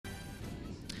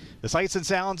The sights and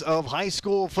sounds of high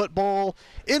school football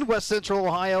in West Central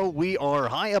Ohio. We are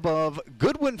high above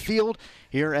Goodwin Field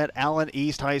here at Allen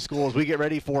East High School as we get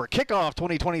ready for kickoff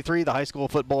 2023, the high school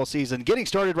football season, getting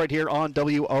started right here on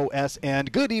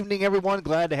WOSN. Good evening, everyone.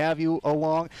 Glad to have you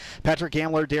along. Patrick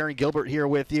Gamler, Darren Gilbert here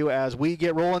with you as we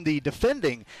get rolling. The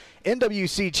defending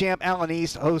NWC champ Allen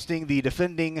East hosting the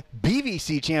defending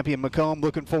BVC champion McComb.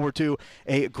 Looking forward to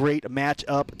a great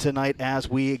matchup tonight as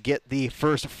we get the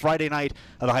first Friday night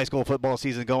of the high school football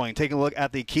season going. Taking a look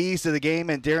at the keys to the game,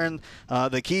 and Darren,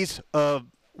 the keys of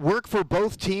work for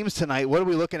both teams tonight. What are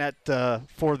we looking at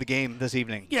for the game this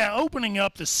evening? Yeah, opening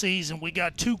up the season, we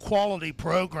got two quality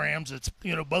programs. It's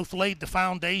both laid the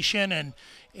foundation,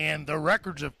 and the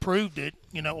records have proved it.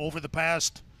 Over the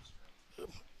past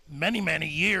many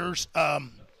years.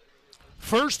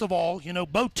 First of all,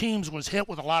 both teams was hit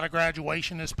with a lot of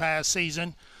graduation this past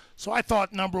season. So I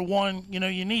thought, number one,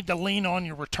 you need to lean on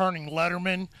your returning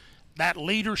letterman, that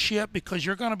leadership, because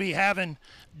you're going to be having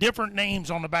different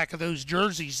names on the back of those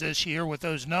jerseys this year with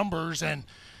those numbers. And,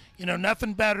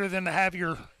 nothing better than to have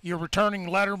your returning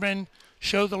letterman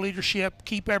show the leadership,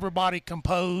 keep everybody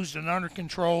composed and under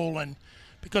control. And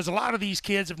because a lot of these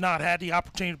kids have not had the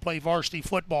opportunity to play varsity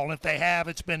football. And if they have,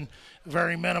 it's been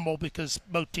very minimal because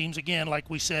both teams, again, like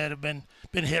we said, have been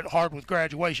hit hard with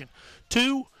graduation.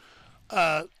 Two,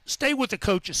 stay with the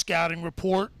coach's scouting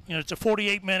report. It's a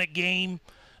 48-minute game.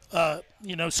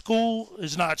 School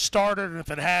is not started, and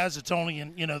if it has, it's only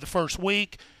in, the first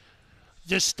week.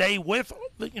 Just stay with,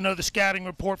 the scouting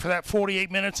report for that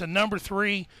 48 minutes. And number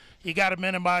three, you got to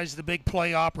minimize the big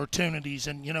play opportunities.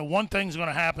 And, one thing's going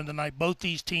to happen tonight. Both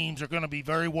these teams are going to be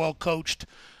very well coached,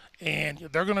 and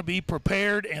they're going to be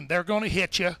prepared, and they're going to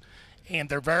hit you, and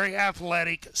they're very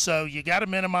athletic. So you got to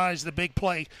minimize the big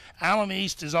play. Allen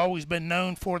East has always been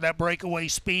known for that breakaway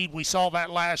speed. We saw that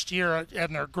last year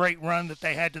in their great run that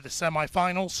they had to the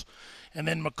semifinals. And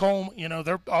then McComb,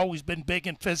 they've always been big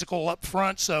and physical up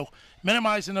front. So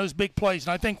minimizing those big plays.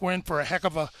 And I think we're in for a heck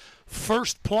of a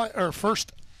first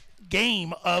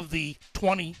game of the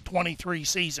 2023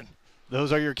 season.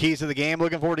 Those are your keys to the game.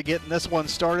 Looking forward to getting this one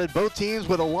started. Both teams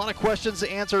with a lot of questions to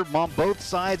answer on both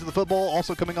sides of the football,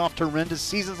 also coming off horrendous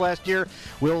seasons last year.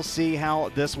 We'll see how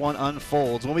this one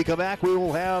unfolds. When we come back, we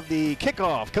will have the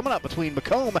kickoff coming up between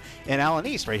McComb and Allen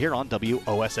East right here on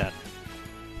WOSN.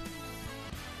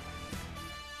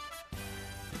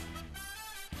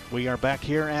 We are back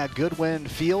here at Goodwin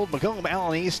Field. McComb,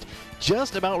 Allen East,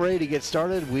 just about ready to get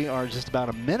started. We are just about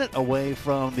a minute away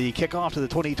from the kickoff to the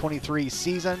 2023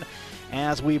 season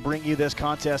as we bring you this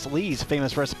contest. Lee's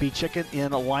Famous Recipe Chicken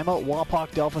in Lima,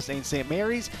 Wapak, Delphus, and St.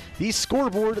 Mary's, the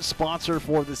scoreboard sponsor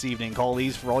for this evening. Call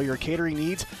Lee's for all your catering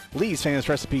needs. Lee's Famous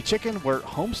Recipe Chicken, where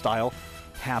home style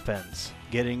happens.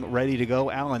 Getting ready to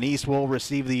go. Allen East will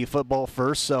receive the football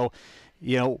first, so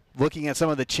looking at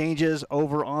some of the changes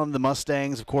over on the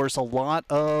Mustangs, of course, a lot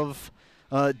of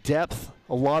depth,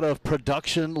 a lot of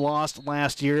production lost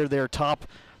last year. Their top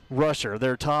rusher,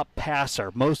 their top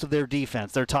passer, most of their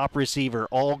defense, their top receiver,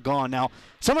 all gone. Now,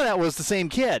 some of that was the same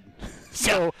kid.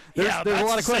 So there's a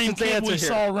lot of questions to answer here. We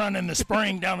saw run in the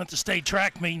spring down at the state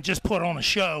track meeting, just put on a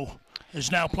show,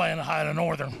 is now playing the Haida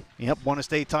Northern. Yep, won a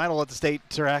state title at the state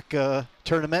track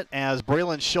tournament as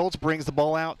Braylon Schultz brings the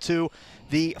ball out to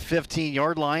the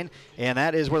 15-yard line, and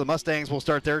that is where the Mustangs will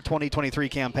start their 2023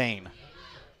 campaign.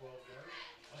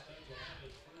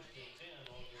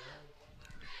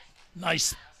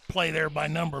 Nice play there by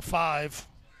number 5,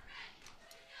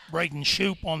 Braden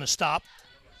Shoup on the stop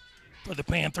for the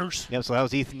Panthers. Yep, so that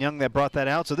was Ethan Young that brought that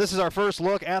out. So this is our first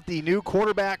look at the new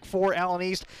quarterback for Allen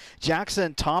East,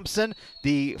 Jackson Thompson,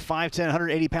 the 5'10",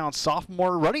 180-pound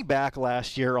sophomore running back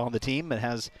last year on the team that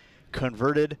has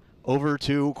converted over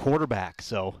to quarterback.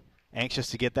 So anxious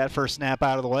to get that first snap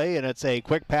out of the way, and it's a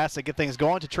quick pass to get things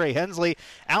going to Trey Hensley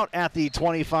out at the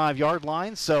 25-yard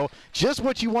line. So just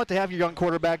what you want to have your young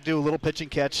quarterback do, a little pitch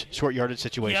and catch, short yardage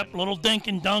situation. Yep, little dink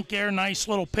and dunk there, nice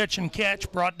little pitch and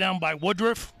catch brought down by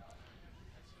Woodruff.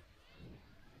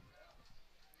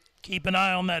 Keep an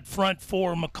eye on that front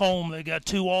for McComb. They got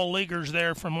 2 all-leaguers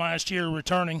there from last year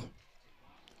returning.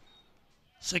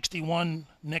 61,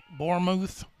 Nick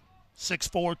Bormuth,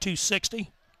 6'4",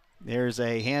 260. There's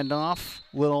a handoff,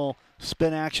 little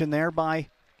spin action there by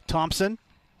Thompson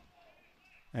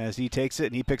as he takes it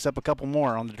and he picks up a couple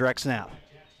more on the direct snap.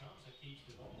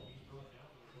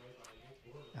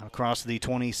 Out across the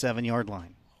 27-yard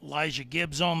line. Elijah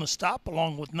Gibbs on the stop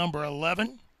along with number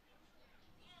 11.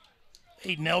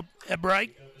 Aiden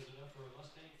Ebright.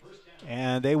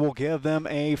 And they will give them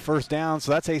a first down.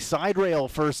 So that's a side rail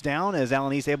first down as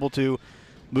Allen East able to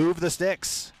move the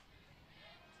sticks.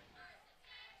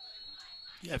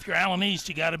 Yeah, if you're Allen East,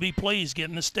 you got to be pleased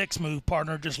getting the sticks moved,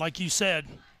 partner, just like you said.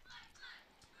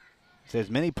 So as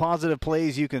many positive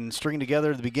plays you can string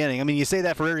together at the beginning. I mean, you say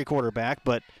that for every quarterback,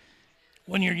 but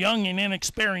when you're young and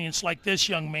inexperienced like this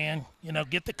young man,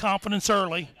 get the confidence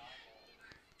early.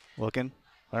 Looking,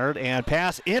 third and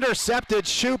pass intercepted.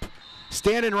 Shoop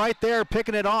standing right there,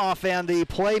 picking it off, and the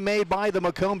play made by the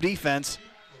McComb defense.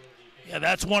 Yeah,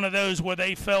 that's one of those where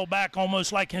they fell back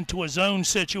almost like into a zone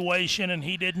situation, and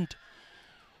he didn't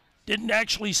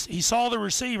actually. He saw the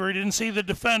receiver, he didn't see the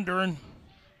defender, and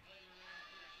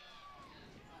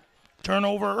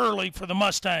turnover early for the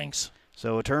Mustangs.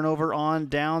 So a turnover on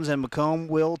downs, and McComb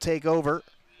will take over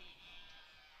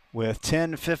with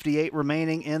 10:58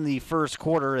 remaining in the first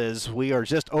quarter as we are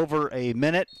just over a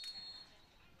minute.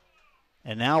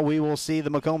 And now we will see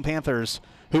the McComb Panthers,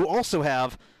 who also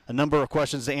have a number of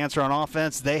questions to answer on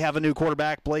offense. They have a new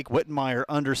quarterback, Blake Wittenmeyer,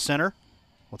 under center.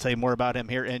 We'll tell you more about him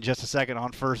here in just a second.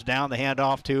 On first down, the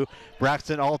handoff to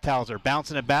Braxton Althauser,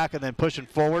 bouncing it back and then pushing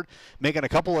forward, making a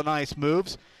couple of nice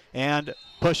moves, and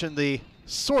pushing the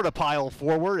sort of pile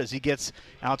forward as he gets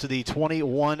out to the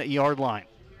 21-yard line.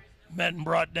 Met and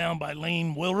brought down by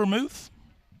Lane Wildermuth,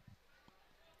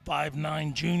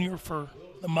 5'9" junior for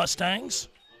the Mustangs.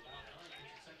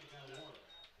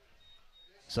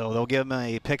 So they'll give him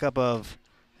a pickup of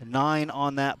 9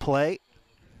 on that play.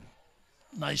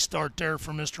 Nice start there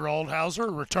for Mr.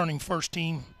 Althauser, returning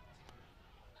first-team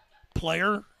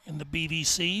player in the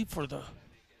BVC for the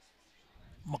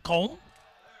McComb.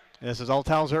 This is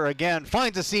Althauser again.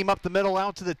 Finds a seam up the middle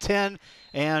out to the 10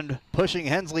 and pushing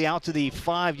Hensley out to the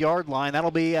 5-yard line.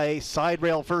 That'll be a side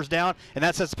rail first down, and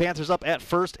that sets the Panthers up at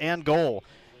first and goal.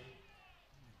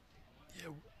 Yeah,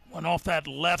 went off that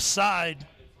left side.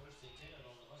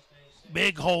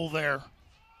 Big hole there.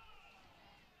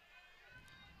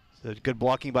 So good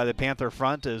blocking by the Panther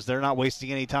front as they're not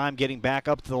wasting any time getting back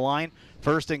up to the line.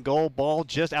 First and goal, ball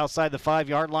just outside the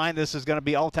 5-yard line. This is going to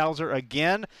be Althauser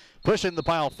again, pushing the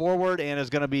pile forward, and is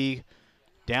going to be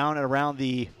down at around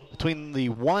between the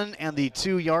 1 and the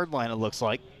 2-yard line, it looks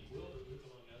like.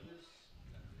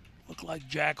 Looked like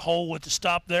Jack Hole with the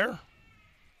stop there.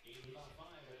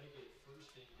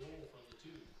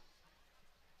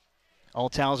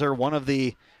 Althauser, one of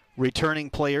the returning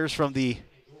players from the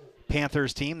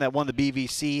Panthers team that won the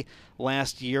BVC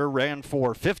last year, ran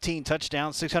for 15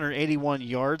 touchdowns, 681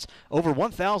 yards, over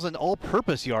 1,000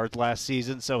 all-purpose yards last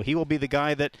season. So he will be the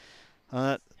guy that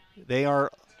they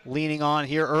are leaning on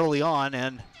here early on.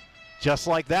 And just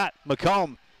like that,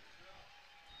 McComb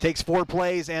takes 4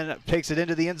 plays and takes it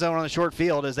into the end zone on the short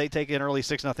field as they take an early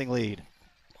 6-0 lead.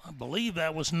 I believe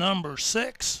that was number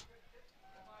 6.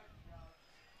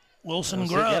 Wilson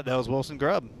Grubb. Yeah, that was Wilson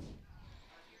Grubb.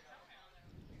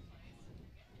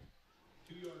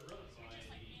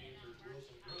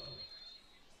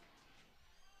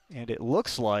 And it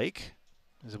looks like,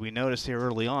 as we noticed here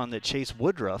early on, that Chase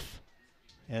Woodruff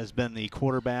has been the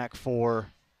quarterback for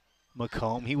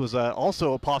McComb. He was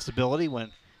also a possibility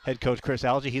when head coach Chris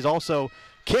Alge. He's also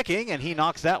kicking, and he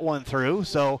knocks that one through.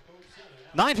 So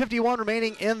 9:51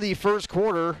 remaining in the first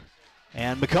quarter,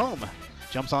 and McComb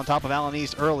jumps on top of Allen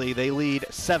East early. They lead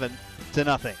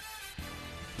 7-0.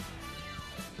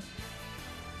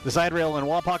 The Side Rail in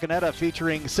Wapakoneta,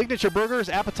 featuring signature burgers,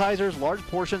 appetizers, large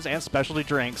portions, and specialty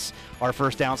drinks. Our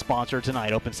first down sponsor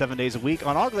tonight. Open 7 days a week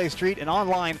on Augley Street and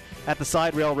online at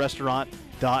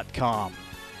thesiderailrestaurant.com.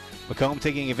 McComb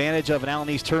taking advantage of an Allen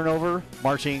East turnover,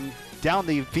 marching down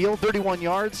the field 31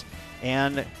 yards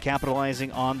and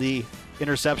capitalizing on the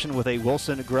interception with a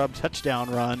Wilson Grubb touchdown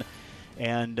run.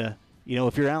 And,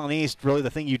 if you're Allen East, really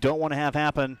the thing you don't want to have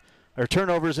happen or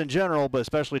turnovers in general, but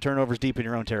especially turnovers deep in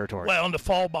your own territory. Well, and to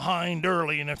fall behind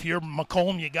early, and if you're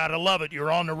McComb, you got to love it.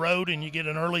 You're on the road, and you get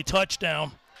an early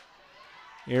touchdown.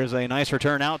 Here's a nice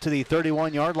return out to the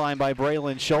 31-yard line by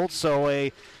Braylon Schultz, so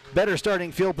a better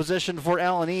starting field position for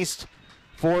Allen East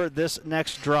for this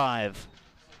next drive.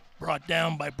 Brought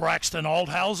down by Braxton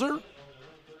Althauser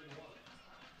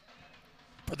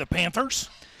for the Panthers.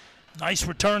 Nice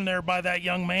return there by that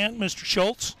young man, Mr.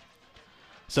 Schultz.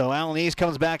 So Allen East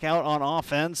comes back out on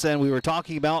offense, and we were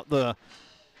talking about the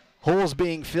holes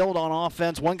being filled on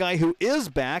offense. One guy who is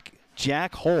back,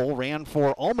 Jack Hole, ran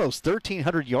for almost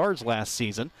 1,300 yards last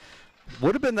season. That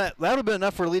would have been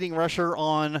enough for a leading rusher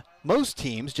on most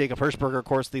teams. Jacob Hirschberger, of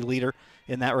course, the leader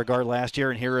in that regard last year,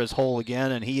 and here is Hole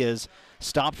again, and he is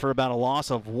stopped for about a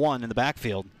loss of 1 in the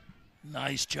backfield.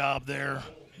 Nice job there,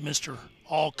 Mr.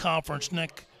 All-Conference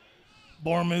Nick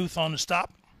Bormuth on the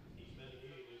stop.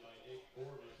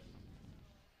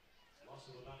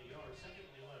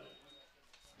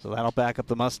 So that'll back up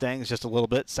the Mustangs just a little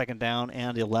bit. Second down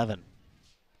and 11.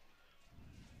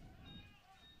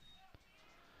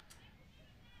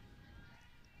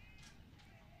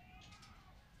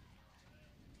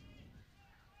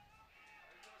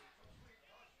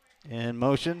 in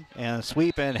motion and a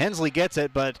sweep, and Hensley gets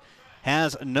it, but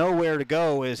has nowhere to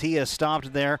go as he is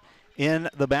stopped there in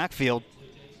the backfield.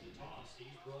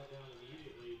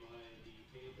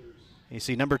 You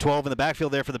see number 12 in the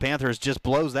backfield there for the Panthers just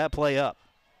blows that play up.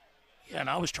 Yeah, and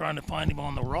I was trying to find him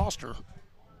on the roster.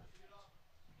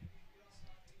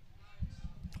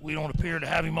 We don't appear to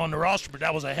have him on the roster, but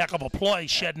that was a heck of a play,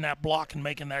 shedding that block and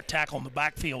making that tackle in the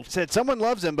backfield. Said someone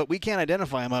loves him, but we can't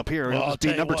identify him up here. Well, It'll just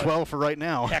be number 12 for right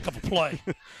now. Heck of a play.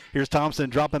 Here's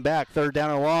Thompson dropping back, third down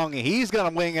and long. He's going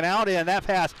to wing it out, and that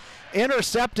pass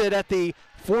intercepted at the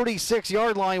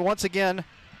 46-yard line once again.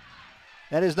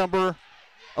 That is number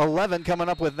 11 coming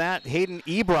up with that, Hayden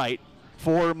Ebright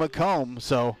for McComb.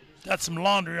 So got some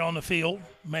laundry on the field.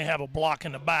 May have a block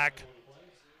in the back.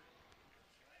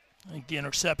 I think the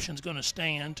interception's going to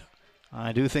stand.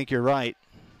 I do think you're right.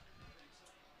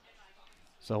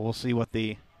 So we'll see what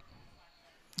the...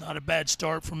 Not a bad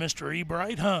start for Mr.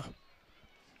 Ebright, huh?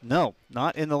 No,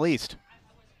 not in the least.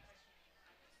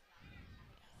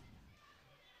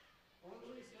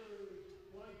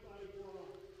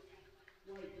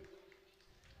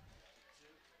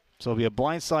 So it'll be a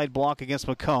blindside block against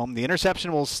McComb. The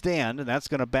interception will stand, and that's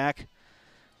going to back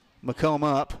McComb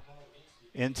up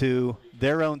into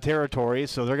their own territory.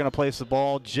 So they're going to place the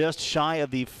ball just shy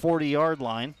of the 40-yard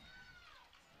line.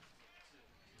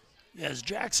 As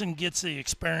Jackson gets the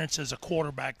experience as a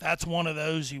quarterback, that's one of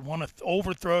those you want to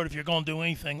overthrow it. If you're going to do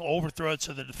anything, overthrow it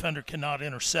so the defender cannot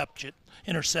intercept it,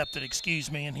 and he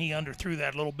underthrew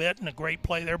that a little bit, and a great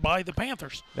play there by the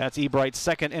Panthers. That's Ebright's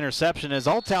second interception as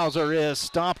Althauser is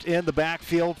stopped in the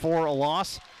backfield for a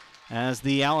loss as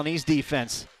the Allen East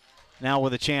defense now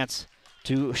with a chance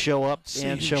to show up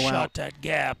and show shot out. That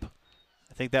gap.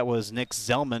 I think that was Nick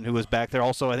Zellman who was back there.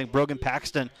 Also, I think Brogan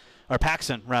Paxton,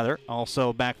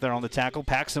 also back there on the tackle.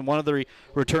 Paxton, one of the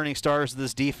returning stars of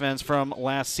this defense from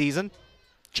last season.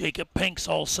 Jacob Pink's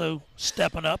also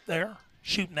stepping up there,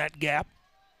 shooting that gap.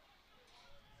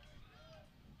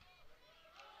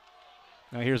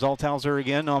 Now here's Althauser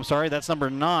again. No, I'm sorry, that's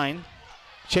number 9.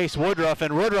 Chase Woodruff,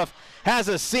 and Woodruff has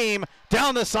a seam.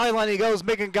 Down the sideline he goes,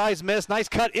 making guys miss. Nice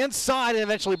cut inside and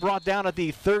eventually brought down at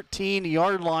the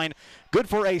 13-yard line. Good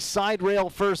for a side rail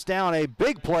first down. A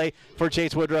big play for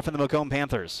Chase Woodruff and the Macomb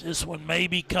Panthers. This one may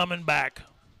be coming back.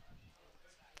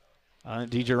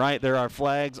 Indeed, you're right. There are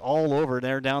flags all over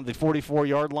there down the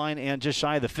 44-yard line and just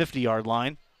shy of the 50-yard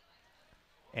line.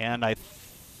 And I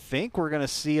think we're going to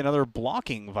see another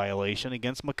blocking violation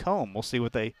against Macomb. We'll see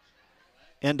what they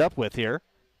end up with here.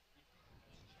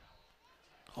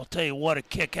 I'll tell you what, a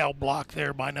kick-out block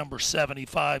there by number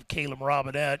 75, Caleb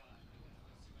Robinette,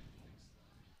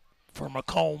 for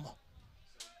Macomb.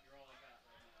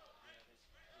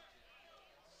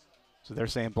 So they're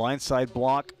saying blindside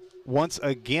block once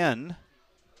again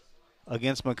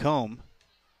against Macomb.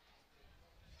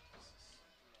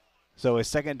 So a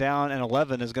second down and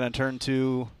 11 is going to turn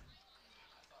to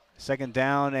second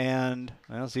down and,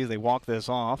 let's see if they walk this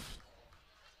off,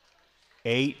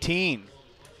 18.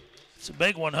 It's a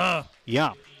big one, huh?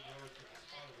 Yeah.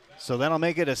 So that'll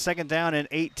make it a second down and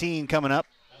 18 coming up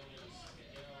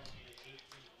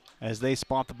as they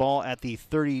spot the ball at the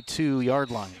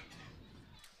 32-yard line.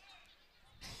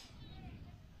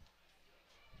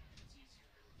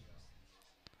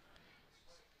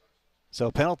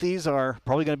 So penalties are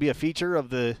probably going to be a feature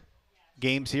of the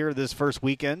games here this first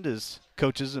weekend as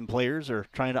coaches and players are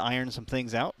trying to iron some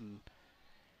things out and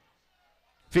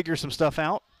figure some stuff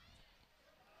out.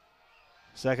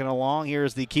 Second and long,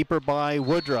 here's the keeper by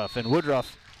Woodruff, and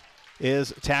Woodruff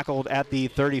is tackled at the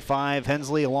 35.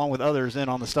 Hensley, along with others, in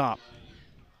on the stop.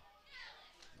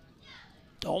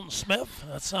 Dalton Smith,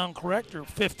 that sound correct, or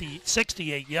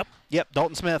 68, yep. Yep,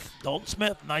 Dalton Smith. Dalton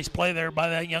Smith, nice play there by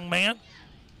that young man.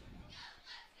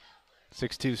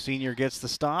 6'2 senior gets the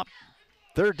stop.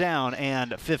 Third down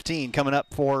and 15 coming up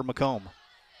for Macomb.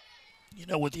 You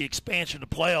know, with the expansion of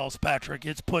playoffs, Patrick,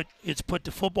 it's put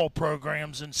the football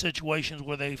programs in situations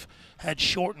where they've had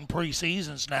shortened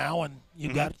preseasons now, and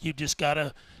you just got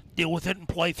to deal with it and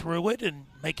play through it and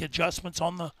make adjustments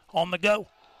on the go.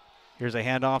 Here's a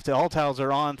handoff to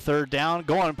Althauser on third down,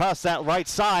 going past that right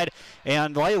side,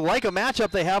 and like a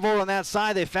matchup they have over on that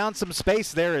side, they found some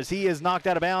space there as he is knocked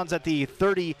out of bounds at the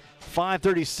 35,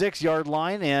 36-yard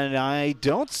line, and I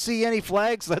don't see any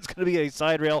flags. That's going to be a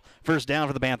side rail first down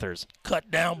for the Panthers.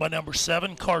 Cut down by number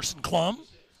 7, Carson Klum,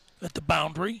 at the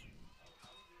boundary.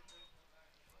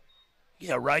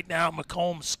 Yeah, right now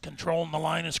McComb's controlling the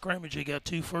line of scrimmage. He got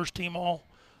 2 first-team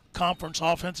all-conference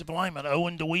offensive linemen.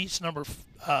 Owen DeWeese, number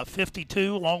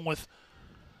 52, along with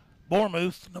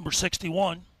Bournemouth, number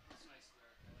 61.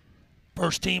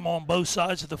 First team on both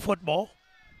sides of the football.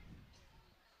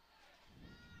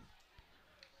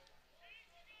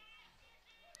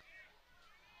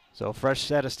 So fresh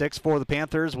set of sticks for the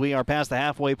Panthers. We are past the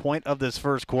halfway point of this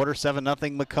first quarter.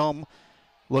 7-0 McComb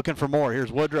looking for more.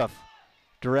 Here's Woodruff.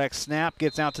 Direct snap,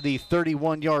 gets out to the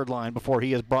 31-yard line before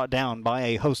he is brought down by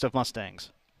a host of Mustangs.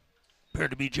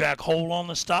 Appeared to be Jack Hole on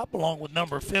the stop, along with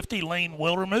number 50, Lane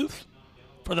Wildermuth,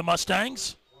 for the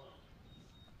Mustangs.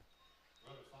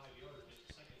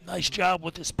 Nice job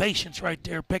with his patience right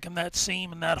there, picking that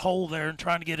seam and that hole there and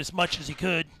trying to get as much as he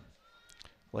could.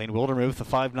 Lane Wildermuth, the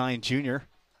 5'9 junior,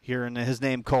 hearing his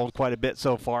name called quite a bit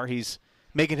so far. He's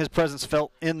making his presence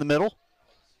felt in the middle.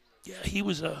 Yeah, he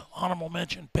was an honorable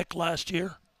mention pick last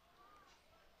year,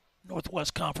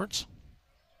 Northwest Conference.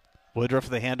 Woodruff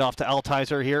the handoff to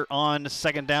Altizer here on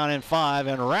 2nd down and 5,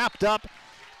 and wrapped up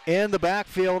in the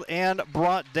backfield and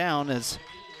brought down as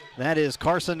that is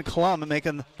Carson Klum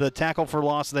making the tackle for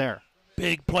loss there.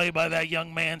 Big play by that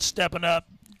young man, stepping up,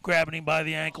 grabbing him by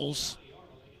the ankles.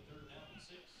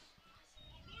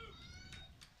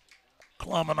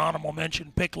 Klum, an honorable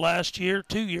mention pick last year,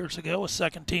 2 years ago, a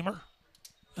second-teamer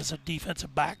as a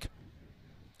defensive back.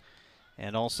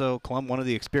 And also Klum, one of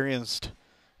the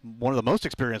most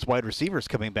experienced wide receivers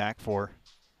coming back for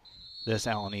this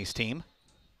Allen East team.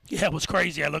 Yeah, it was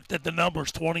crazy. I looked at the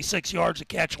numbers, 26 yards a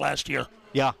catch last year.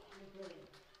 Yeah.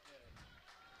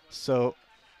 So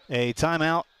a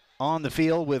timeout on the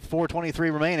field with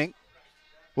 4:23 remaining.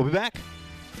 We'll be back.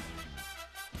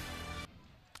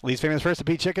 Lee's Famous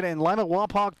Recipe Chicken in Lima,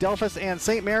 Wapak, Delphus, and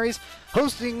St. Mary's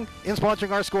hosting and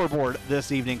sponsoring our scoreboard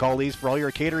this evening. Call Lee's for all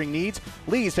your catering needs.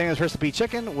 Lee's Famous Recipe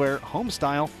Chicken, where home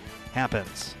style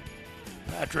happens.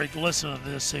 Patrick, listen to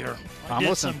this here. I I'm did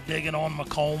listening. some digging on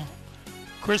McComb.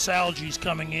 Chris Algie's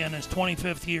coming in his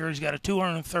 25th year. He's got a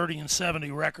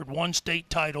 230-70 record, one state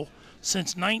title.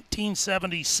 Since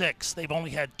 1976, they've only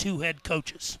had 2 head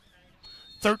coaches.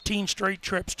 13 straight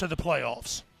trips to the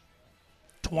playoffs.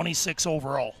 26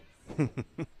 overall.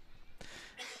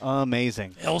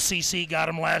 Amazing. LCC got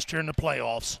him last year in the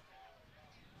playoffs.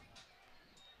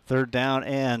 3rd down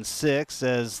and 6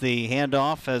 as the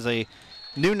handoff as a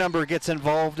new number gets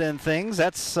involved in things.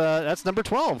 That's number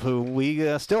 12, who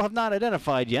we still have not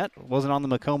identified yet. Wasn't on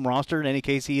the McComb roster. In any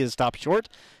case, he is stopped short.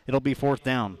 It'll be 4th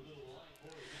down.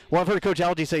 Well, I've heard Coach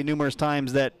Algie say numerous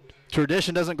times that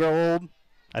tradition doesn't grow old.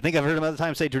 I think I've heard him other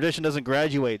times say tradition doesn't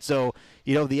graduate. So,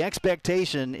 the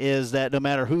expectation is that no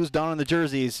matter who's donning the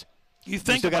jerseys, you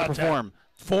think still got about to perform.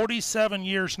 That. 47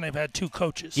 years and they've had 2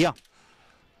 coaches. Yeah.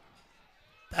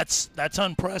 That's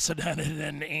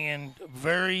unprecedented and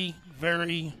very,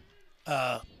 very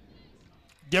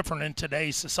different in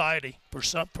today's society for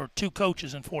 2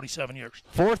 coaches in 47 years.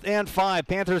 4th and 5,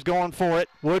 Panthers going for it.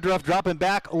 Woodruff dropping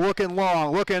back, looking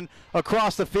long, looking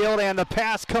across the field, and the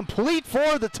pass complete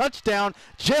for the touchdown,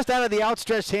 just out of the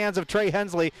outstretched hands of Trey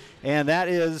Hensley, and that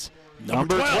is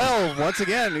number 12. Once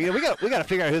again, we got to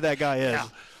figure out who that guy is. Yeah.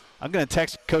 I'm going to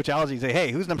text Coach Algie and say,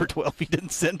 "Hey, who's number 12?" He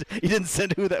didn't send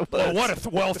who that was. Well, what a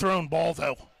well-thrown ball,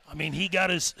 though. I mean, he got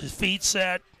his feet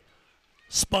set,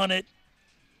 spun it.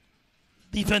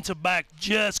 Defensive back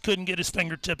just couldn't get his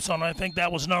fingertips on it. I think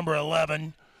that was number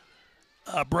 11.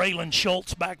 Braylon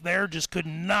Schultz back there just could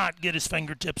not get his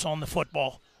fingertips on the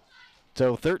football.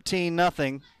 So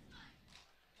 13-0.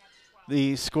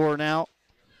 The score now.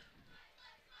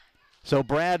 So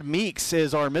Brad Meeks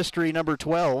is our mystery number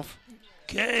 12.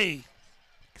 Okay.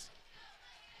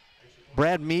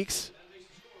 Brad Meeks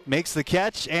makes the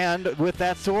catch, and with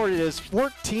that score, it is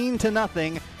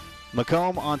 14-0.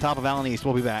 McComb on top of Allen East.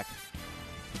 We'll be back.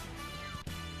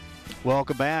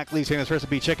 Welcome back. Lee's Famous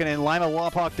Recipe Chicken in Lima,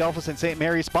 Wapak, Delphus, and St.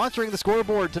 Mary's sponsoring the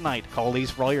scoreboard tonight. Call Lee's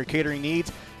for all your catering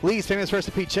needs. Lee's Famous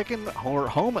Recipe Chicken, or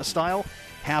home style,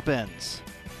 happens.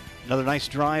 Another nice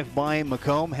drive by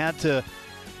McComb. Had to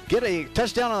get a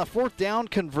touchdown on a 4th down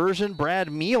conversion.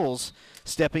 Brad Meals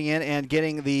stepping in and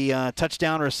getting the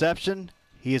touchdown reception.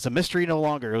 He is a mystery no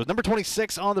longer. It was number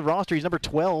 26 on the roster. He's number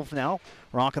 12 now,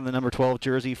 rocking the number 12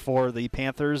 jersey for the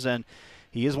Panthers. And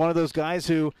he is one of those guys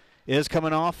who is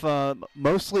coming off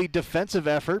mostly defensive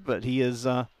effort, but he is...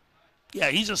 Yeah,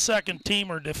 he's a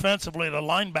second-teamer defensively at the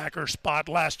linebacker spot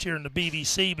last year in the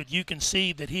BVC, but you can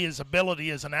see that his ability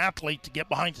as an athlete to get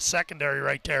behind the secondary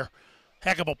right there.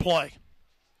 Heck of a play.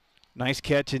 Nice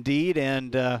catch indeed,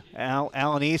 and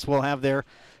Allen East will have their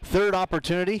 3rd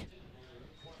opportunity.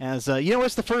 As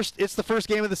it's the first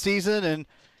game of the season, and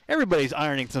everybody's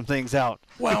ironing some things out.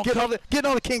 Well, getting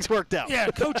all the kinks worked out. Yeah,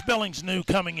 Coach Billings knew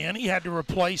coming in he had to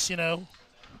replace,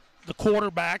 the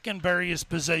quarterback in various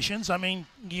positions. I mean,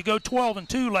 you go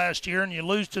 12-2 last year, and you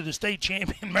lose to the state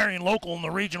champion Marion Local in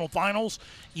the regional finals.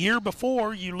 Year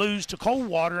before, you lose to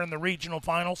Coldwater in the regional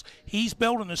finals. He's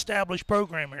built an established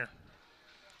program here.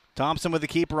 Thompson with the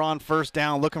keeper on first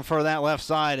down, looking for that left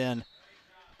side, and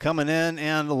coming in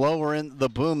and lowering the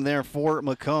boom there for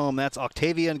McComb. That's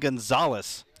Octavian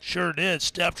Gonzalez. Sure did.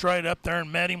 Stepped right up there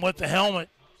and met him with the helmet.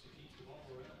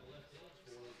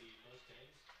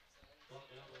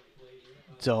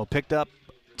 So picked up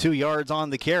 2 yards on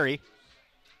the carry.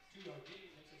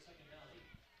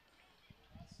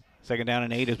 Second down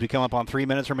and 8 as we come up on 3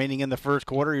 minutes remaining in the first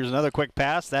quarter. Here's another quick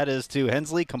pass. That is to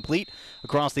Hensley, complete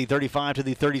across the 35 to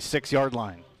the 36-yard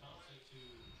line.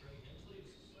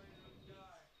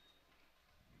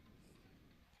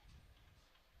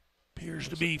 Appears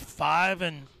to be 5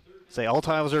 and... Say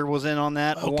Altheiser was in on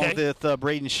that, along with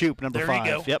Braden Shoup, number 5. There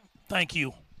you go. Yep. Thank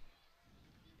you.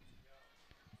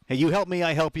 Hey, you help me,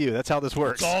 I help you. That's how this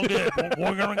works. It's all good.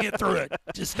 We're going to get through it.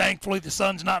 Just thankfully the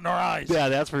sun's not in our eyes. Yeah,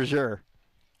 that's for sure.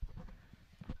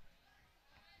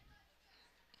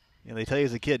 Yeah, they tell you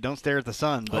as a kid, don't stare at the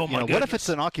sun. But what if it's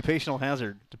an occupational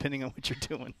hazard, depending on what you're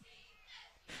doing?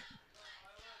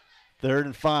 3rd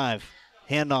and 5.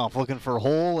 Handoff looking for a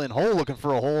hole, and Hole looking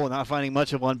for a hole, and not finding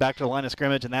much of one. Back to the line of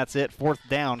scrimmage, and that's it. 4th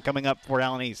down coming up for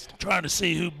Allen East. Trying to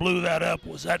see who blew that up.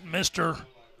 Was that Mr.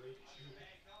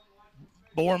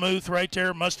 Bournemouth right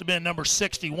there? Must have been number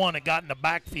 61 that got in the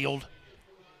backfield.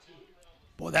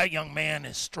 Boy, that young man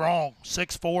is strong.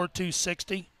 6'4",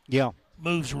 260. Yeah.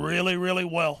 Moves really, really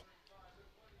well.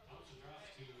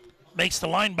 Makes the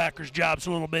linebackers' jobs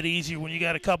a little bit easier when you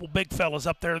got a couple big fellas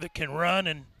up there that can run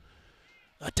and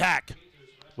attack.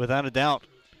 Without a doubt.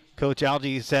 Coach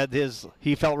Algie said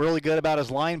he felt really good about his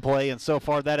line play, and so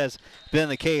far that has been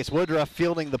the case. Woodruff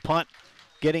fielding the punt,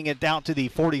 getting it down to the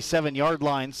 47-yard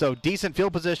line. So decent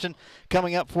field position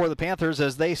coming up for the Panthers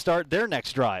as they start their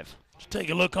next drive. Let's take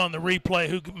a look on the replay.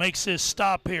 Who makes this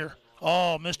stop here?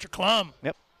 Oh, Mr. Klum.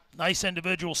 Yep. Nice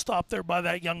individual stop there by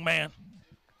that young man.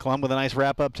 Klum with a nice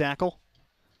wrap-up tackle.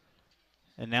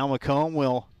 And now McComb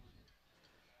will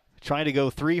try to go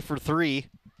 3 for 3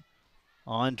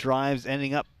 on drives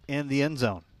ending up in the end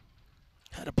zone.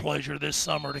 Had a pleasure this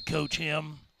summer to coach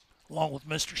him, along with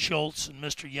Mr. Schultz and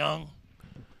Mr. Young,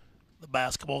 the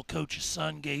basketball coach's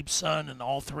son, Gabe's son, and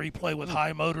all three play with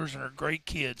high motors and are great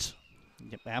kids.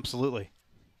 Yep, absolutely.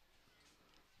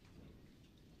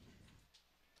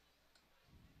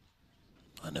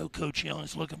 I know Coach Young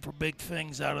is looking for big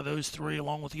things out of those three,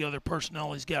 along with the other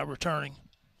personnel he's got returning.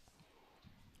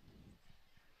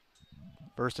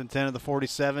 1st and 10 of the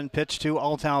 47, pitch to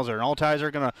Altheiser. And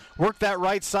Altheiser going to work that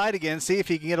right side again, see if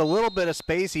he can get a little bit of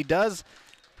space. He does,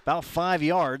 about 5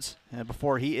 yards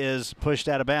before he is pushed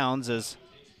out of bounds, as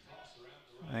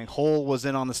I think Hole was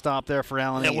in on the stop there for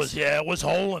Allen East. It was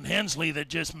Hole and Hensley that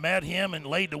just met him and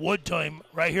laid the wood to him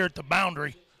right here at the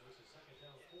boundary.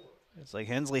 It's like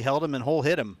Hensley held him and Hole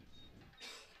hit him.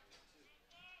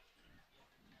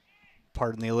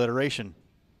 Pardon the alliteration.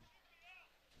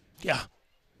 Yeah.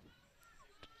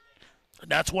 And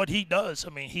that's what he does. I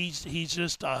mean, he's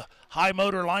just a high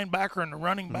motor linebacker and a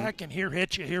running back, and here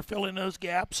hit you, here fill in those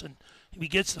gaps, and if he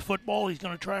gets the football, he's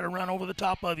going to try to run over the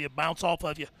top of you, bounce off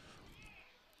of you.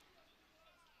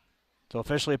 So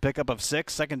officially a pickup of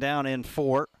 6, 2nd down and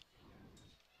 4.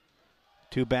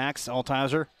 2 backs,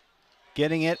 Altheiser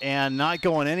getting it and not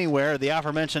going anywhere. The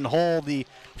aforementioned Hole, the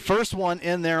first one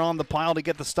in there on the pile to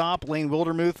get the stop. Lane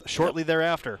Wildermuth shortly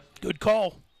thereafter. Good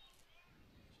call.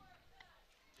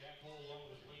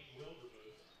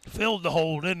 Filled the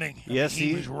hole, didn't he? Yes,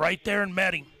 he was right there and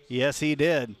met him. Yes, he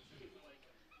did.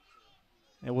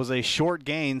 It was a short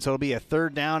gain, so it'll be a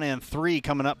 3rd down and 3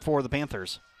 coming up for the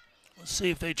Panthers. Let's see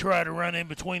if they try to run in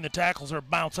between the tackles or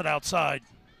bounce it outside.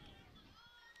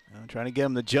 Trying to get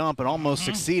him to jump and almost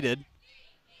succeeded.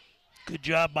 Good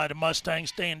job by the Mustangs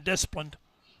staying disciplined.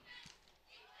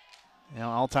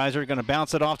 Now Altheiser going to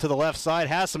bounce it off to the left side,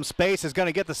 has some space, is going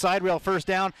to get the side rail first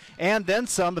down, and then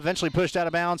some, eventually pushed out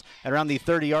of bounds at around the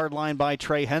 30-yard line by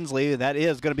Trey Hensley. That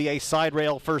is going to be a side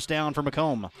rail first down for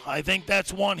McComb. I think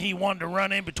that's one he wanted to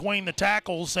run in between the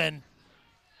tackles, and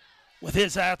with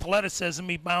his athleticism,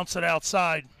 he bounced it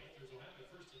outside.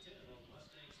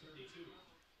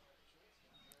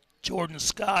 Jordan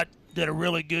Scott did a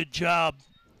really good job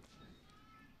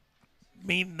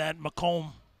meeting that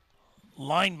McComb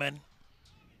lineman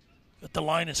at the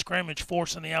line of scrimmage,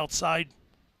 forcing the outside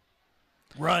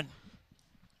run.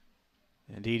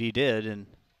 Indeed he did, and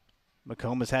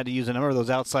McComb has had to use a number of those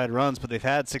outside runs, but they've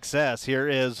had success. Here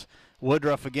is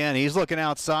Woodruff again. He's looking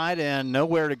outside and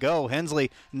nowhere to go.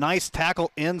 Hensley, nice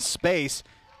tackle in space,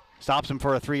 stops him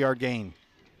for a 3-yard gain.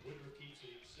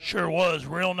 Sure was.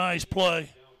 Real nice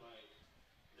play.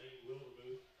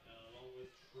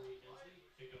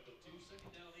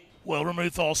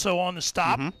 Wildermuth also on the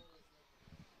stop.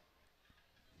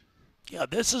 Yeah,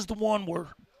 this is the one where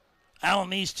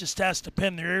Allen East just has to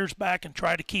pin their ears back and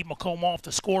try to keep McComb off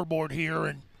the scoreboard here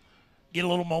and get a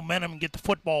little momentum and get the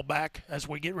football back as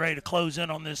we get ready to close in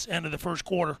on this end of the first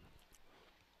quarter.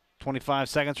 25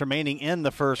 seconds remaining in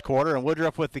the first quarter, and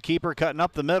Woodruff with the keeper cutting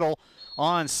up the middle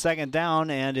on second down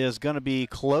and is going to be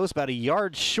close, about a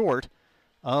yard short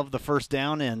of the first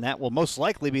down, and that will most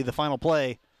likely be the final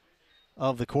play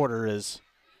of the quarter.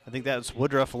 I think that's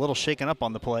Woodruff a little shaken up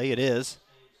on the play. It is.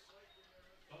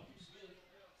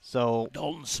 So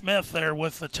Dalton Smith there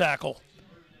with the tackle.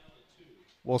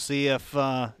 We'll see if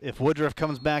Woodruff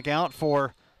comes back out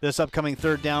for this upcoming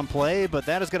third down play, but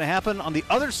that is going to happen on the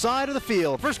other side of the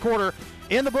field. First quarter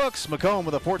in the books. McComb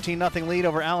with a 14-0 lead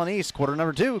over Allen East. Quarter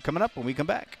number 2 coming up when we come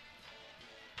back.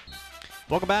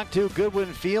 Welcome back to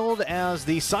Goodwin Field as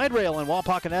the side rail in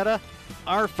Wapakoneta,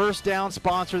 our first down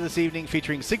sponsor this evening,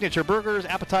 featuring signature burgers,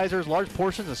 appetizers, large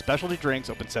portions, and specialty drinks.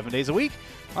 Open 7 days a week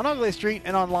on Ugly Street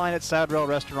and online at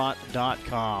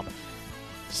sidrailrestaurant.com.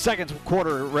 Second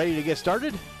quarter ready to get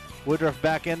started. Woodruff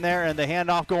back in there, and the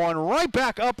handoff going right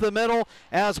back up the middle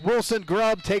as Wilson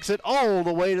Grubb takes it all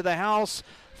the way to the house.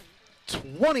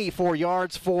 24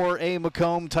 yards for a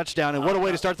McComb touchdown, and what a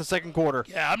way to start the second quarter.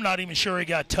 Yeah, I'm not even sure he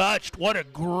got touched. What a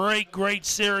great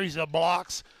series of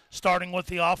blocks, starting with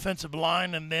the offensive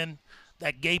line and then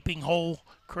that gaping hole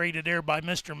created there by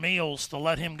Mr. Meals to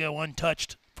let him go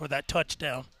untouched for that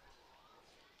touchdown.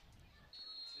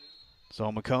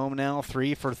 So McComb now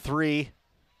 3 for 3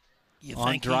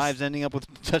 on drives ending up with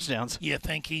touchdowns. You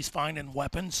think he's finding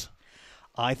weapons?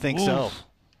 I think so.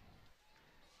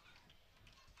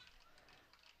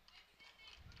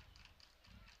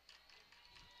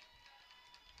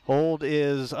 Hold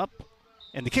is up,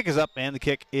 and the kick is up, and the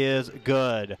kick is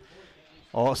good.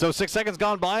 Oh, so 6 seconds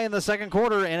gone by in the second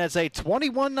quarter, and it's a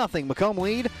 21-0 McComb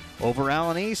lead over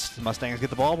Allen East. The Mustangs get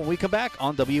the ball when we come back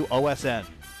on WOSN.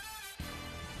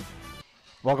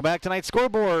 Welcome back. Tonight's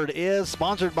scoreboard is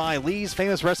sponsored by Lee's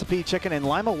Famous Recipe Chicken in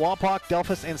Lima, Wapak,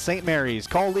 Delphus, and St. Mary's.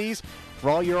 Call Lee's for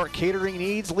all your catering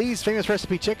needs. Lee's Famous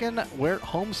Recipe Chicken, where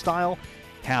home style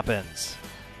happens.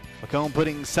 McComb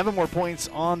putting 7 more points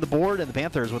on the board, and the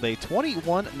Panthers with a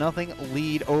 21-0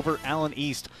 lead over Allen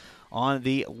East on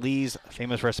the Lee's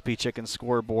Famous Recipe Chicken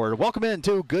scoreboard. Welcome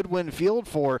into Goodwin Field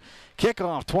for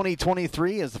kickoff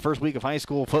 2023 as the first week of high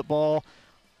school football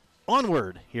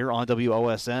onward here on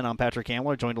WOSN. I'm Patrick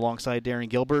Hamler, joined alongside Darren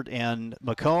Gilbert, and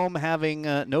McComb having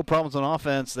no problems on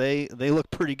offense. They look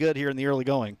pretty good here in the early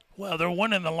going. Well, they're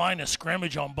winning the line of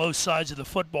scrimmage on both sides of the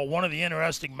football. One of the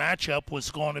interesting matchup was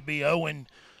going to be Owen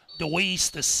DeWeese,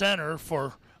 the center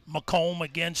for McComb,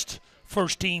 against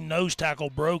first-team nose tackle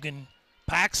Brogan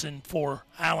Paxson for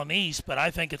Allen East, but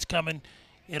I think it's coming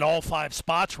in all 5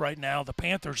 spots right now. The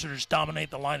Panthers are just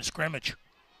dominate the line of scrimmage.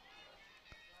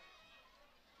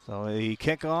 So the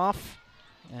kickoff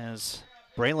as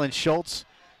Braylon Schultz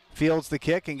fields the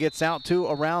kick and gets out to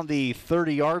around the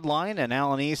 30-yard line, and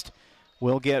Allen East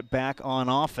will get back on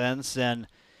offense. And,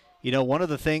 you know, one of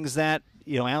the things that,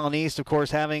 you know, Allen East, of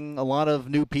course, having a lot of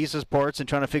new pieces, parts, and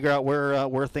trying to figure out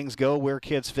where things go, where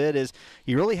kids fit, is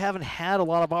you really haven't had a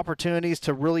lot of opportunities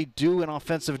to really do an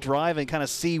offensive drive and kind of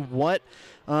see what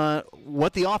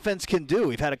the offense can do.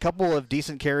 We've had a couple of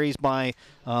decent carries by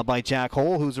Jack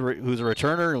Hole, who's a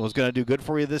returner and was going to do good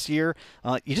for you this year.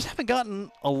 You just haven't gotten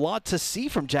a lot to see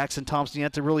from Jackson Thompson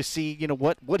yet to really see, you know,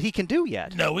 what he can do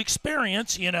yet. No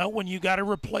experience, you know, when you got to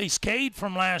replace Cade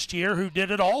from last year, who did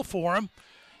it all for him.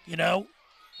 You know,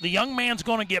 the young man's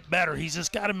going to get better. He's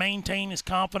just got to maintain his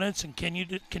confidence and continue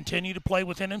to play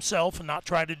within himself and not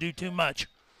try to do too much.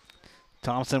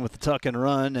 Thompson with the tuck and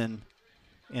run and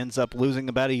ends up losing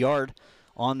about a yard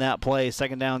on that play.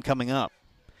 Second down coming up.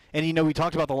 And, you know, we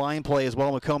talked about the line play as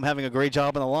well. McComb having a great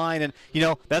job on the line. And, you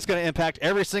know, that's going to impact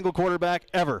every single quarterback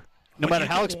ever, no matter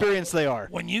how experienced they are.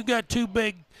 When you got 2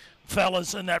 big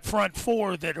fellas in that front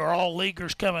 4 that are all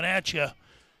leaguers coming at you,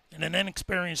 and an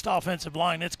inexperienced offensive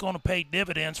line, it's going to pay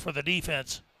dividends for the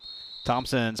defense.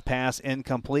 Thompson's pass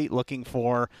incomplete, looking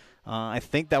for, I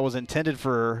think that was intended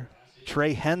for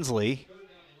Trey Hensley.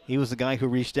 He was the guy who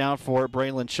reached out for it.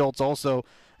 Braylon Schultz also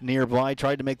nearby,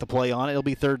 tried to make the play on it. It'll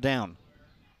be third down.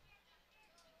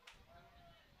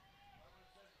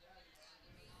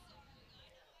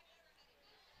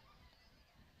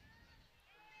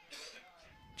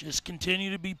 Just continue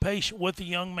to be patient with the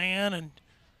young man and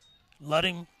let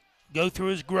him go through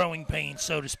his growing pains,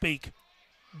 so to speak.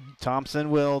 Thompson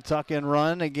will tuck and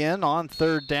run again on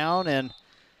third down, and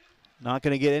Not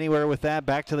going to get anywhere with that.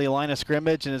 Back to the line of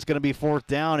scrimmage, and it's going to be 4th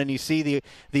down. And you see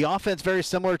the offense very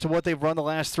similar to what they've run the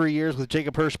last 3 years with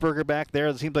Jacob Hirschberger back there.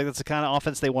 It seems like that's the kind of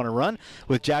offense they want to run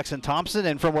with Jackson Thompson.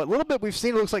 And from what little bit we've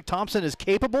seen, it looks like Thompson is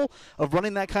capable of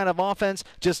running that kind of offense,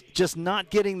 just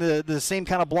not getting the same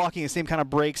kind of blocking, the same kind of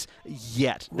breaks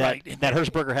yet that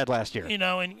Hirschberger had last year. You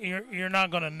know, and you're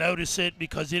not going to notice it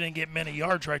because he didn't get many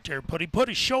yards right there. But he put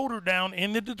his shoulder down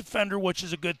into the defender, which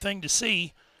is a good thing to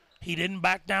see. He didn't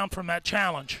back down from that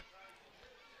challenge.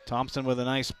 Thompson with a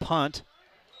nice punt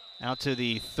out to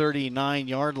the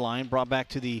 39-yard line, brought back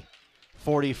to the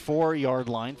 44-yard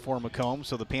line for McComb.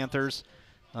 So the Panthers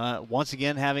once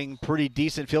again having pretty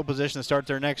decent field position to start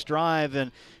their next drive.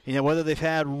 And, you know, whether they've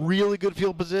had really good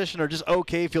field position or just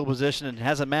okay field position, it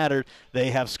hasn't mattered. They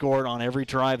have scored on every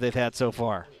drive they've had so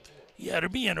far. Yeah,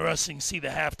 it'll be interesting to see the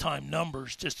halftime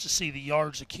numbers just to see the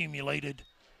yards accumulated,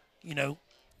 you know,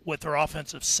 with their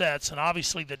offensive sets. And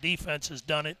obviously the defense has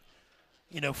done it,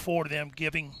 you know, for them,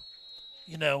 giving,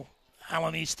 you know,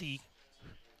 Allen East the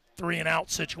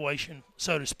 3-and-out situation,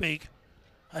 so to speak.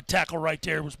 A tackle right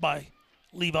there was by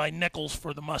Levi Nichols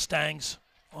for the Mustangs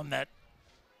on that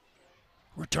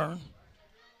return.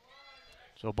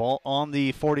 So ball on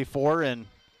the 44, and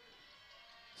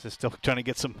still trying to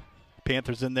get some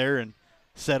Panthers in there and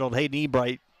settled. Hayden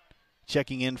Ebright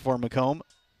checking in for McComb.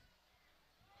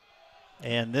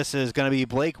 And this is going to be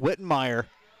Blake Wittenmeyer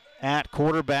at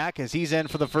quarterback as he's in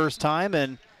for the first time,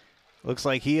 and looks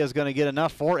like he is going to get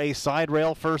enough for a side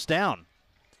rail first down.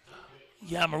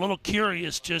 Yeah, I'm a little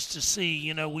curious just to see.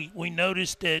 You know, we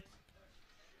noticed that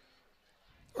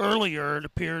earlier it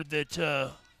appeared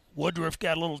that Woodruff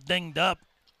got a little dinged up.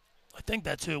 I think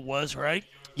that's who it was, right?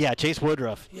 Yeah, Chase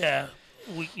Woodruff. Yeah,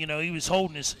 you know, he was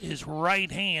holding his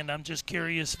right hand. I'm just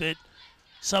curious if it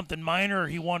something minor or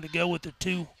he wanted to go with the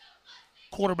two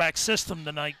quarterback system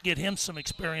tonight, get him some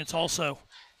experience also.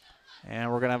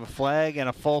 And we're going to have a flag and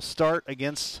a false start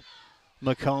against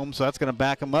McComb, so that's going to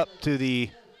back him up to the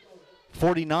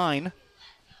 49.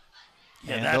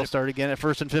 Yeah, and they'll start again at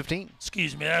 1st and 15.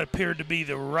 Excuse me, that appeared to be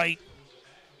the right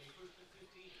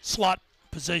slot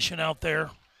position out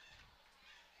there,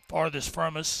 farthest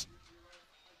from us.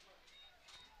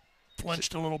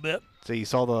 Flinched a little bit. So you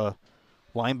saw the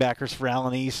linebackers for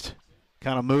Allen East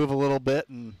kind of move a little bit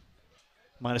and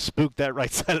might have spooked that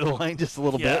right side of the line just a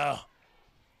little bit.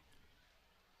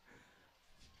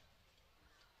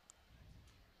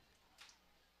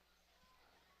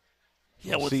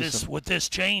 Yeah, with this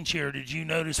change here, did you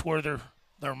notice where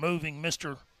they're moving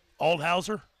Mr.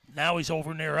 Aldhauser? Now he's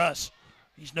over near us.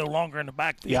 He's no longer in the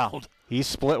backfield. Yeah, he's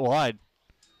split wide.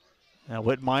 Now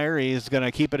Whitmire, he's going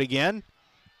to keep it again.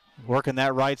 Working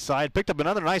that right side. Picked up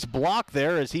another nice block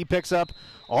there as he picks up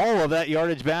all of that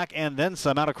yardage back and then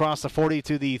some out across the 40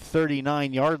 to the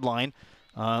 39-yard line.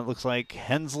 Looks like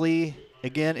Hensley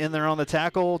again in there on the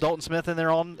tackle. Dalton Smith in there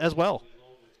on as well.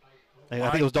 I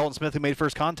think it was Dalton Smith who made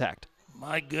first contact.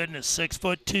 My goodness,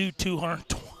 6'2",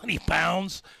 220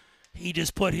 pounds. He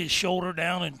just put his shoulder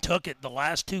down and took it the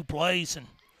last two plays and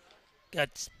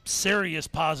got serious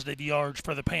positive yards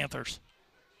for the Panthers.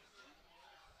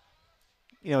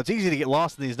 You know, it's easy to get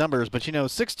lost in these numbers, but, you know,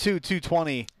 6'2",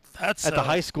 220 at the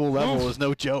high school level is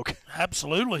no joke.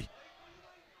 Absolutely.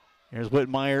 Here's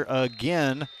Whitmire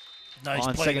again nice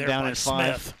on play 2nd down and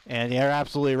 5. Smith. And you're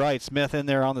absolutely right. Smith in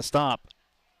there on the stop.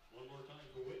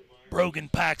 Brogan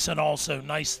Paxson also.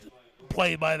 Nice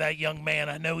play by that young man.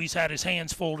 I know he's had his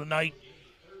hands full tonight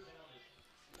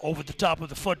over the top of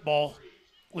the football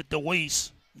with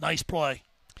DeWeese. Nice play.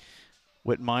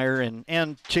 Whitmire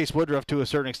and Chase Woodruff to a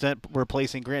certain extent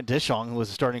replacing Grant Dishong, who was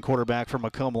the starting quarterback for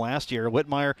McComb last year.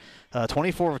 Whitmire,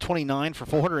 24 of 29 for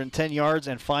 410 yards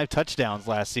and 5 touchdowns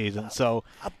last season. So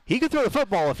he could throw the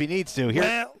football if he needs to.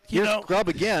 Here's Grubb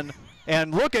again.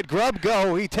 And look at Grubb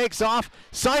go. He takes off,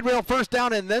 side rail first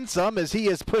down and then some as he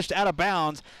is pushed out of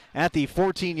bounds at the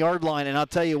 14-yard line. And I'll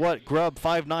tell you what, Grubb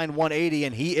 5'9", 180,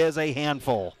 and he is a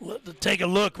handful. Take a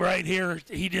look right here.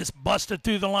 He just busted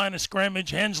through the line of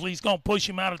scrimmage. Hensley's going to push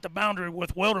him out at the boundary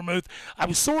with Wildermuth. I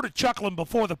was sort of chuckling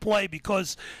before the play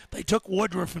because they took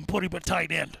Woodruff and put him at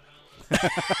tight end.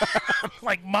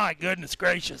 Like, my goodness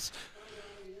gracious.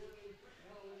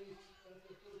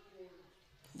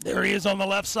 There he is on the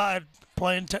left side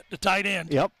playing the tight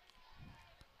end. Yep.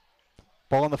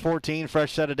 Ball on the 14,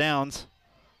 fresh set of downs.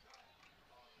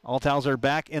 Althauser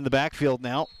back in the backfield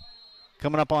now.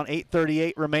 Coming up on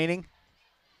 8:38 remaining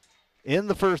in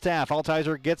the first half.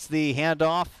 Althauser gets the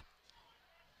handoff.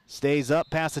 Stays up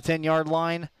past the 10-yard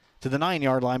line to the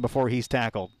 9-yard line before he's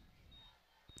tackled.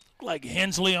 Like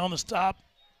Hensley on the stop.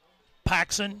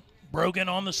 Paxson, Brogan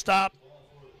on the stop.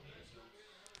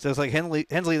 So it's like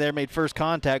Hensley there made first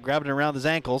contact, grabbing it around his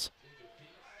ankles.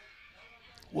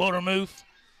 Wildermuth.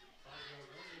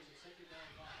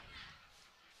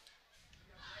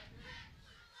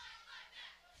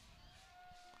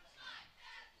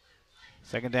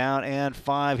 Second down and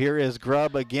 5. Here is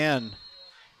Grubb again.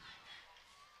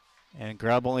 And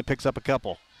Grubb only picks up a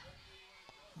couple.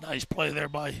 Nice play there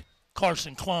by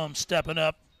Carson Klum, stepping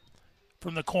up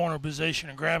from the corner position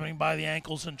and grabbing him by the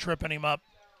ankles and tripping him up.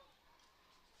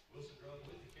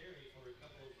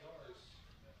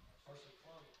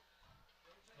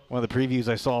 One of the previews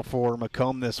I saw for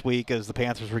McComb this week as the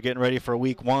Panthers were getting ready for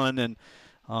week 1, and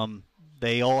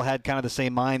they all had kind of the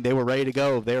same mind. They were ready to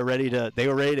go. They were ready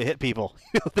to hit people.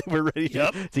 They were ready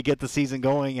to get the season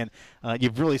going, and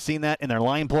you've really seen that in their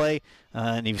line play,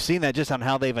 and you've seen that just on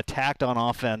how they've attacked on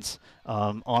offense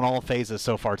on all phases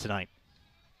so far tonight.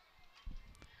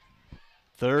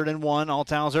 3rd and 1,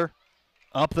 Althauser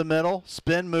up the middle,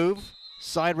 spin move,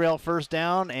 side rail first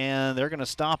down, and they're going to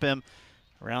stop him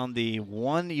around the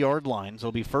 1-yard line. So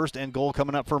it'll be 1st and goal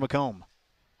coming up for McComb.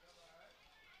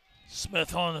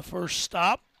 Smith on the first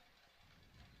stop.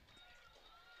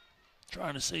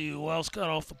 Trying to see who else got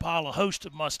off the pile. A host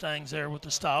of Mustangs there with the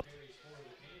stop.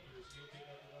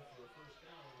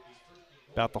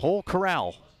 About the whole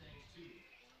corral.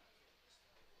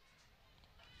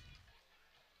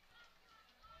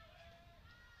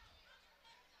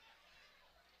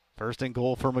 First and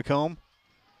goal for McComb.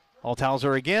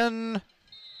 Althauser again.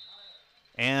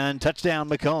 And touchdown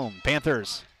McComb.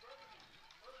 Panthers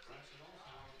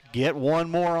get one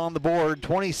more on the board.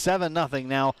 27-0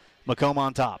 now. McComb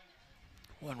on top.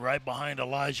 Went right behind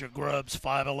Elijah Grubbs,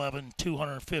 5'11",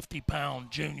 250-pound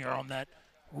junior on that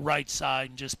right side,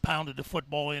 and just pounded the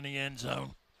football in the end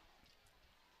zone.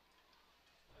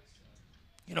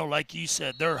 You know, like you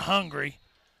said, they're hungry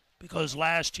because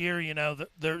last year, you know,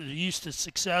 they're used to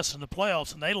success in the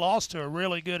playoffs, and they lost to a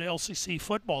really good LCC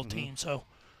football team. So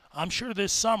I'm sure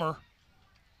this summer,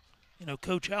 you know,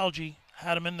 Coach Algie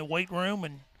had them in the weight room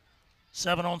and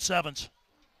 7-on-7s.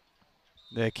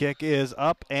 The kick is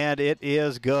up, and it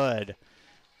is good.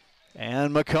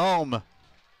 And McComb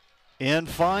in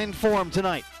fine form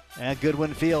tonight at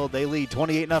Goodwin Field. They lead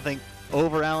 28-0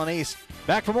 over Allen East.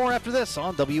 Back for more after this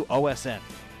on WOSN.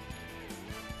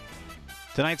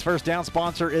 Tonight's first down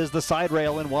sponsor is the Side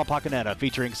Rail in Wapakoneta,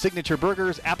 featuring signature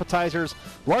burgers, appetizers,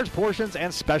 large portions,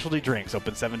 and specialty drinks.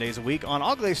 Open 7 days a week on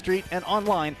Augley Street and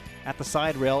online at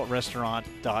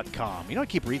thesiderailrestaurant.com. You know, I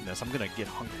keep reading this. I'm going to get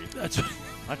hungry. I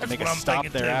have to make a stop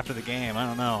there after the game. I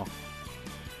don't know.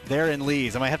 They're in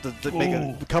Lee's. I might have to make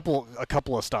a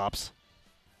couple of stops.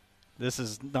 This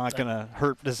is not going to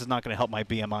hurt. This is not going to help my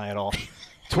BMI at all.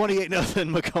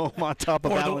 28-0 McComb on top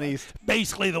of Allen East.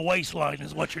 Basically, the waistline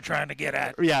is what you're trying to get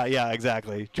at. Yeah,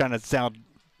 exactly. Trying to sound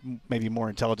maybe more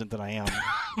intelligent than I am.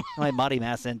 My body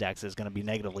mass index is going to be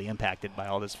negatively impacted by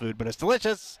all this food, but it's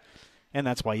delicious, and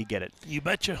that's why you get it. You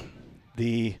betcha.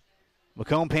 The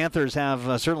McComb Panthers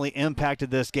have certainly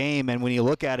impacted this game, and when you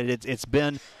look at it, it's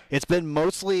been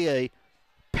mostly a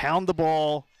pound the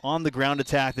ball on the ground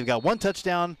attack. They've got one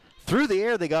touchdown through the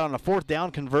air. They got on a 4th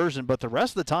down conversion, but the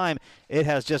rest of the time it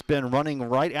has just been running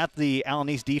right at the Allen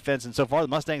East defense, and so far the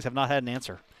Mustangs have not had an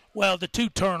answer. Well, the 2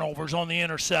 turnovers on the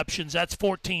interceptions, that's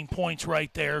 14 points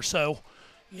right there. So,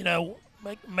 you know,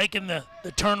 making the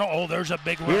turnover. Oh, there's a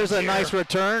big run. Here's a nice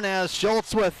return as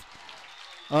Schultz with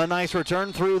a nice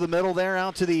return through the middle there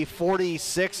out to the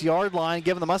 46-yard line,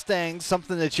 giving the Mustangs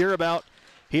something to cheer about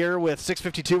here with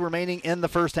 6:52 remaining in the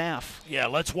first half. Yeah,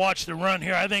 let's watch the run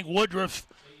here. I think Woodruff,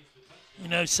 you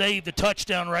know, saved the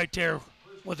touchdown right there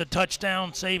with a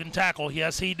touchdown save and tackle.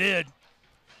 Yes, he did.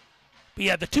 But,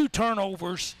 yeah, the 2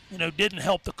 turnovers, you know, didn't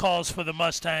help the cause for the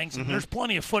Mustangs. And there's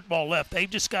plenty of football left. They've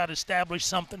just got to establish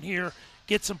something here,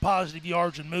 get some positive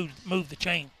yards, and move the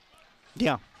chain.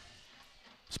 Yeah.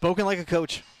 Spoken like a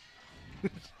coach.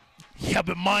 Yeah,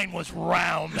 but mine was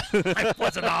round. It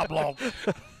wasn't oblong.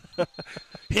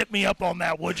 Hit me up on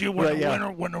that, would you, when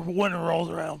the winter rolls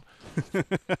around.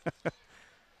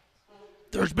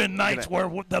 There's been nights where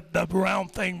the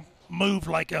round thing moved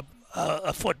like a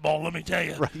football, let me tell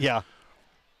you. Right, yeah.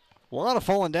 A lot of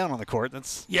falling down on the court.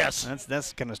 That's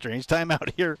kind of strange.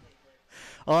 Timeout here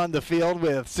on the field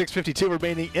with 6:52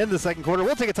 remaining in the second quarter.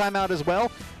 We'll take a timeout as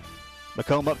well.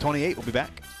 McComb up 28. We'll be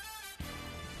back.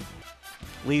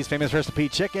 Lee's Famous Recipe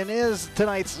Chicken is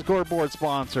tonight's scoreboard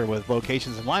sponsor with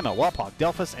locations in Lima, Wapak,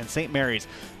 Delphus, and St. Mary's.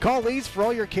 Call Lee's for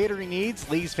all your catering needs.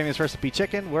 Lee's Famous Recipe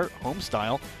Chicken, where home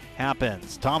style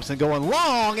happens. Thompson going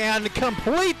long and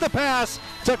complete the pass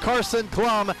to Carson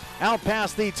Klum out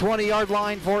past the 20-yard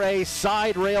line for a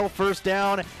side rail first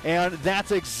down, and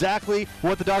that's exactly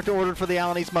what the doctor ordered for the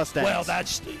Allen East Mustangs. Well,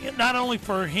 that's not only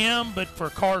for him, but for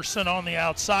Carson on the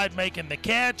outside making the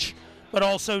catch, but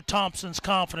also Thompson's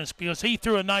confidence because he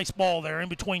threw a nice ball there in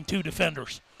between two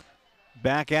defenders.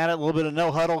 Back at it, a little bit of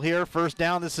no huddle here. First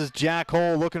down, this is Jack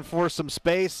Hole looking for some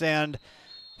space and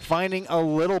finding a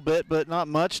little bit, but not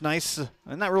much. Nice,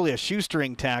 not really a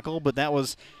shoestring tackle, but that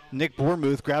was Nick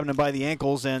Bourmuth grabbing him by the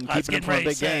ankles and keeping him for a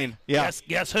big gain. Yeah.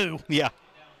 Guess who? Yeah.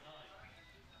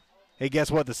 Hey, guess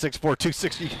what? The 6'4",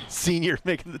 260 senior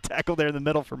making the tackle there in the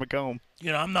middle for McComb.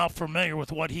 You know, I'm not familiar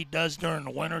with what he does during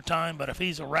the wintertime, but if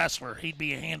he's a wrestler, he'd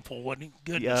be a handful, wouldn't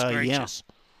he? Goodness gracious.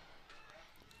 Yeah.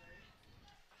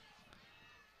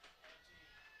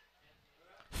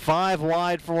 5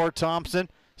 wide for Thompson.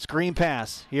 Screen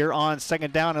pass here on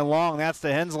second down and long. That's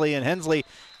to Hensley, and Hensley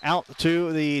out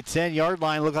to the 10-yard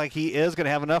line. Look like he is going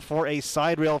to have enough for a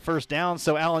side rail first down.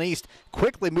 So Allen East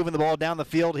quickly moving the ball down the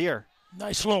field here.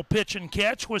 Nice little pitch and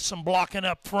catch with some blocking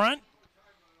up front.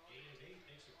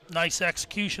 Nice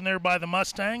execution there by the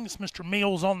Mustangs. Mr.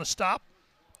 Meals on the stop.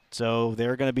 So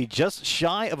they're going to be just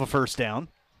shy of a first down.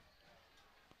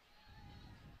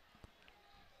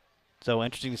 So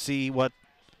interesting to see what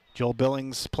Joel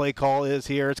Billings' play call is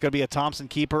here. It's going to be a Thompson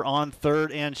keeper on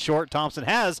 3rd and short. Thompson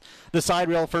has the side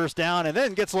rail first down and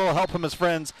then gets a little help from his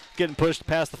friends getting pushed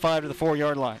past the 5 to the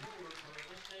 4-yard line.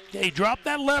 Yeah, he dropped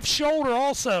that left shoulder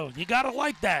also. You got to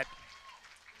like that.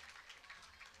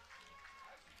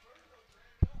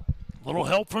 Little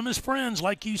help from his friends,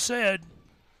 like you said.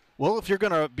 Well, if you're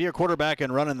going to be a quarterback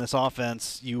and run in this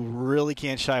offense, you really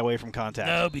can't shy away from contact.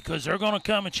 No, because they're going to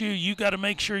come at you. You got to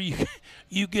make sure you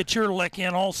get your lick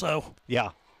in also. Yeah.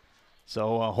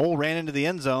 So Hole ran into the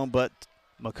end zone, but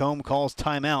McComb calls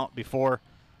timeout before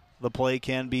the play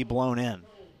can be blown in.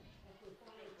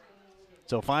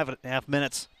 So 5.5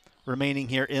 minutes remaining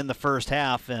here in the first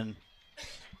half, and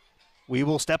we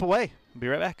will step away. Be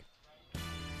right back.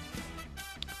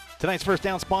 Tonight's first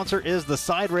down sponsor is the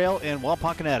Side Rail in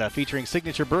Wapakoneta, featuring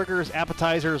signature burgers,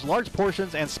 appetizers, large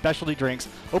portions, and specialty drinks.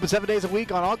 Open 7 days a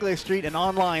week on Augley Street and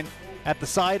online at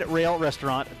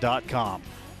thesiderailrestaurant.com.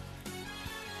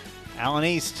 Allen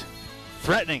East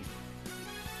threatening.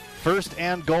 First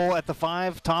and goal at the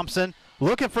 5. Thompson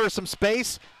looking for some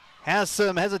space, has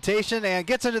some hesitation, and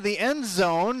gets into the end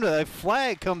zone. A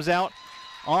flag comes out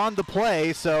on the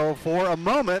play, so for a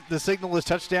moment the signal is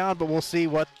touchdown, but we'll see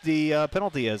what the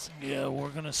penalty is. Yeah, we're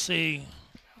going to see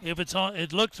if it's on.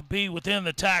 It looks to be within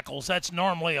the tackles. That's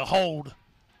normally a hold.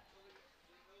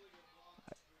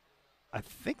 I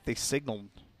think they signaled,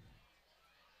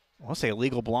 I want to say a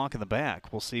legal block in the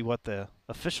back. We'll see what the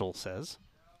official says.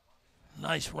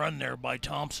 Nice run there by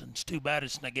Thompson. It's too bad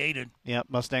it's negated. Yep,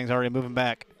 Mustangs already moving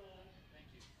back.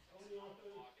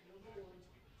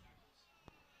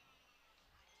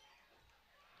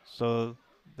 So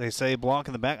they say block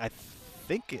in the back. I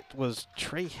think it was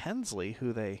Trey Hensley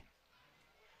who they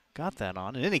got that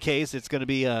on. In any case, it's going to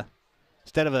be,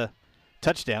 instead of a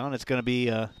touchdown, it's going to be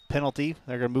a penalty.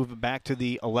 They're going to move it back to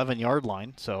the 11-yard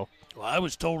line. So, well, I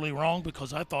was totally wrong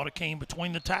because I thought it came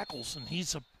between the tackles, and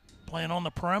he's playing on the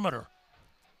perimeter.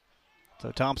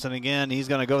 So Thompson again, he's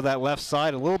going to go that left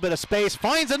side, a little bit of space,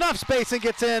 finds enough space and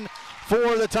gets in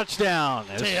for the touchdown.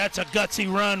 See, that's a gutsy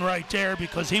run right there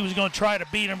because he was going to try to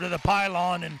beat him to the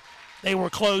pylon, and they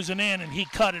were closing in, and he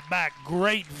cut it back.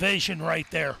 Great vision right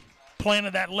there.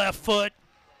 Planted that left foot.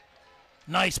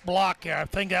 Nice block there. I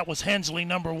think that was Hensley,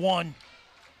 number 1.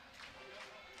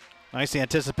 Nice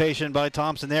anticipation by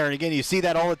Thompson there. And again, you see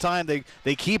that all the time.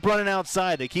 They keep running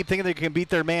outside. They keep thinking they can beat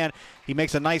their man. He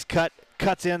makes a nice cut,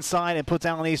 cuts inside, and puts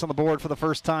Allen East on the board for the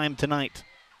first time tonight.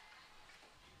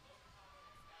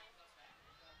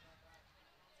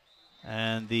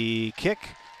 And the kick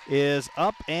is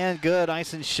up and good.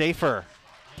 Ison Schaefer,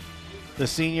 the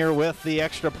senior, with the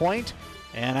extra point.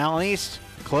 And Allen East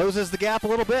closes the gap a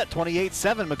little bit.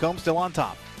 28-7. McComb still on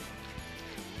top.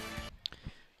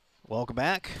 Welcome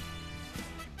back.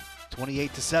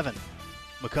 28-7.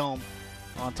 McComb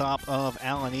on top of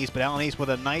Allen East. But Allen East with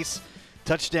a nice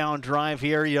touchdown drive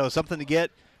here. You know, something to get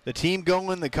the team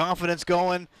going, the confidence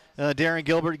going. Darren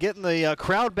Gilbert getting the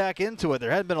crowd back into it. There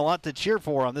hadn't been a lot to cheer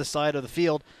for on this side of the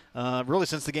field really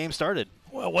since the game started.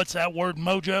 Well, what's that word,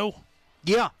 mojo?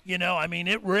 Yeah. You know, I mean,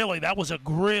 that was a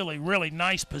really, really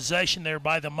nice possession there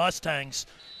by the Mustangs.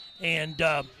 And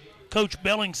Coach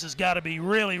Billings has got to be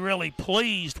really, really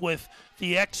pleased with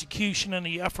the execution and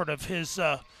the effort of his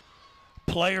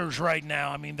players right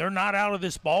now. I mean, they're not out of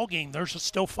this ball game. There's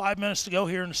still 5 minutes to go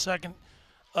here in the second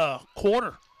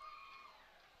quarter.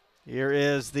 Here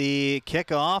is the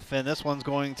kickoff, and this one's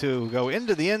going to go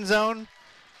into the end zone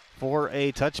for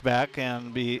a touchback.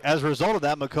 And as a result of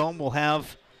that, McComb will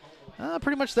have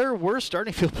pretty much their worst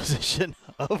starting field position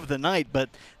of the night, but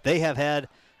they have had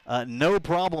no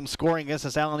problem scoring against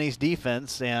this Allen East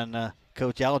defense, and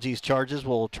Coach Alge's Charges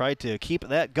will try to keep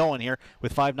that going here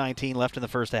with 5:19 left in the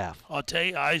first half. I'll tell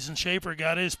you, Eisenschafer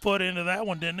got his foot into that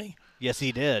one, didn't he? Yes,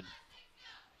 he did.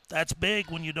 That's big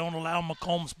when you don't allow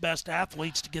McComb's best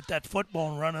athletes to get that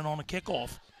football running on a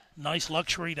kickoff. Nice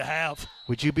luxury to have.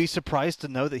 Would you be surprised to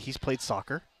know that he's played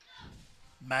soccer?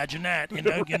 Imagine that.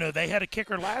 You know, they had a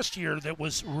kicker last year that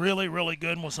was really, really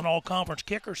good and was an all-conference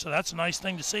kicker, so that's a nice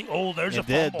thing to see. Oh, there's a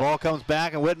fumble. Ball comes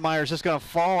back, and Whitmire's just going to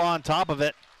fall on top of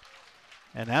it.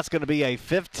 And that's going to be a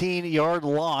 15-yard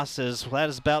loss, as that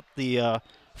is about the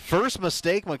first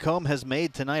mistake McComb has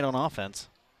made tonight on offense.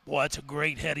 Well, that's a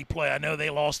great heady play. I know they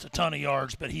lost a ton of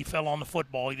yards, but he fell on the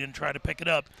football. He didn't try to pick it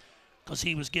up because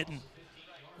he was getting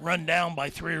run down by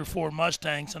 3 or 4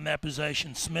 Mustangs in that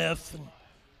possession. Smith and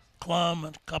Klum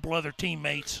and a couple other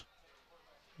teammates.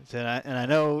 And I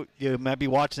know you might be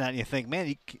watching that and you think,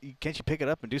 man, can't you pick it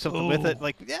up and do something with it?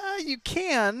 Like, yeah, you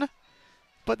can,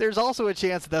 but there's also a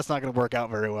chance that that's not going to work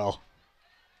out very well.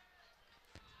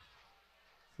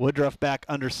 Woodruff back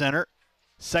under center.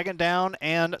 2nd down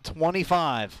and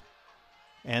 25.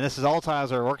 And this is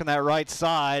Altizer working that right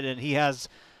side, and he has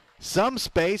some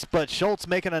space, but Schultz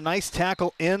making a nice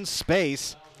tackle in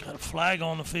space. Got a flag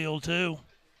on the field, too.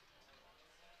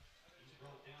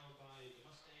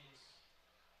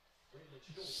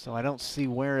 So I don't see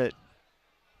where it...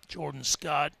 Jordan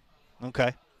Scott.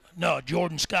 Okay. No,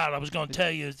 Jordan Scott, I was going to tell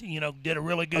you, did a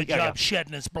really good job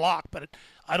shedding his block, but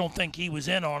I don't think he was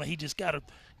in on it. He just got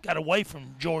away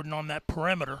from Jordan on that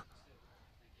perimeter.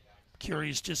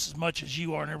 Curious just as much as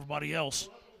you are and everybody else.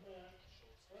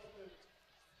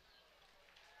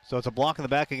 So it's a block in the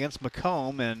back against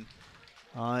McComb, and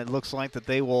it looks like that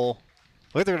they will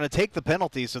 – they're going to take the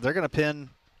penalty, so they're going to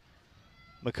pin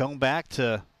McComb back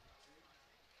to –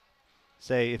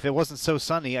 say, if it wasn't so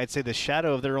sunny, I'd say the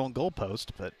shadow of their own goalpost,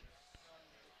 but.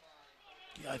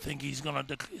 Yeah, I think he's going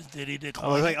to. Did he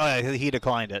decline? He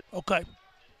declined it. Okay.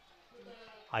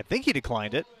 I think he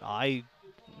declined it. I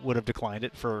would have declined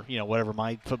it for, whatever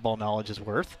my football knowledge is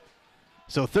worth.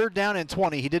 So 3rd down and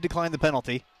 20. He did decline the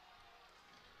penalty.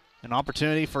 An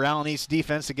opportunity for Allen East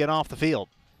defense to get off the field.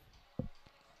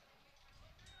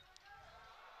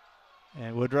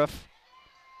 And Woodruff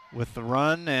with the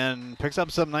run and picks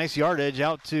up some nice yardage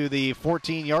out to the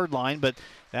 14-yard line, but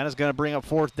that is going to bring up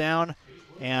 4th down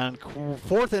and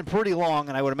 4th and pretty long,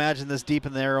 and I would imagine this deep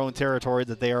in their own territory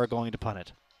that they are going to punt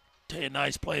it. A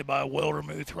nice play by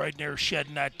Wildermuth right there,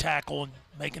 shedding that tackle and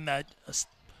making that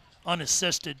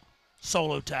unassisted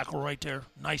solo tackle right there.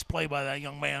 Nice play by that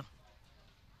young man.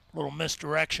 Little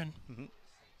misdirection. Mm-hmm.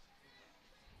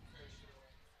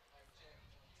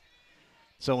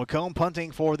 So McComb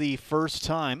punting for the first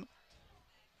time.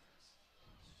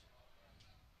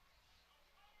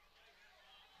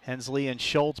 Hensley and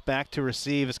Schultz back to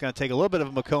receive. It's going to take a little bit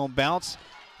of a McComb bounce.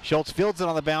 Schultz fields it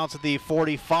on the bounce at the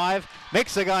 45.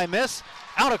 Makes the guy miss.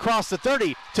 Out across the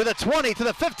 30 to the 20 to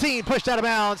the 15. Pushed out of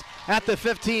bounds at the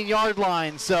 15-yard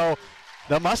line. So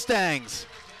the Mustangs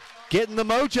getting the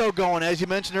mojo going, as you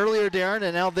mentioned earlier, Darren,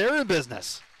 and now they're in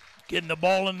business. Getting the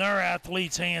ball in their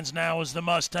athletes' hands now is the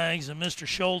Mustangs, and Mr.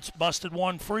 Schultz busted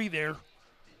one free there.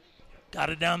 Got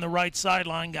it down the right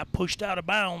sideline, got pushed out of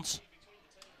bounds.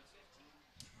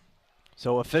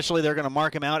 So officially they're going to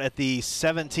mark him out at the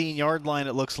 17-yard line,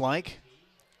 it looks like.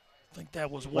 I think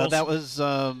that was Well,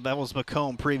 Wilson. that was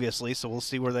McComb previously, so we'll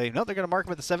see where they – no, they're going to mark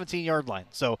him at the 17-yard line.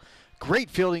 So great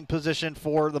fielding position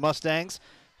for the Mustangs.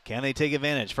 Can they take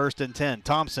advantage? 1st and 10.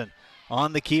 Thompson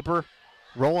on the keeper.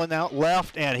 Rolling out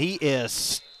left, and he is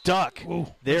stuck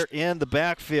there in the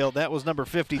backfield. That was number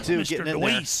 52 Mr. getting in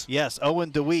DeWeese. there. Yes,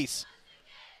 Owen DeWeese.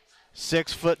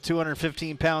 6 foot,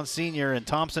 215-pound senior, and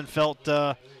Thompson felt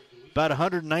about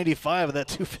 195 of that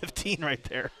 215 right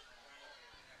there.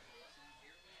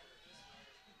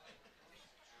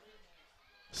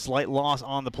 Slight loss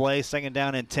on the play. 2nd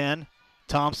down and 10.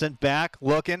 Thompson back,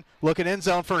 looking end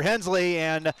zone for Hensley,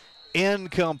 and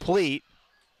incomplete.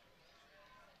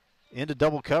 Into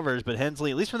double coverage, but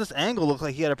Hensley, at least from this angle, looked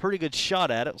like he had a pretty good shot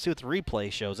at it. We'll see what the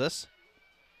replay shows us.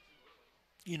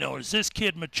 As this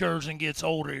kid matures and gets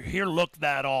older, he'll look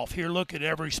that off. He'll look at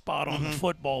every spot on the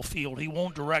football field. He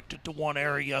won't direct it to one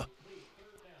area.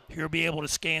 He'll be able to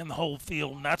scan the whole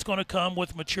field, and that's going to come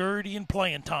with maturity and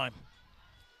playing time.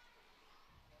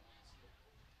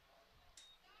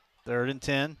 3rd and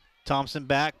 10. Thompson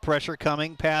back, pressure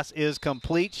coming, pass is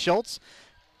complete. Schultz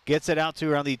gets it out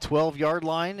to around the 12-yard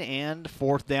line, and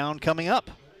 4th down coming up.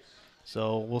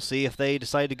 So we'll see if they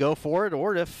decide to go for it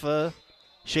or if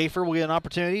Schaefer will get an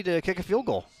opportunity to kick a field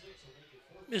goal.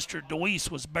 Mr. DeWeese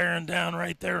was bearing down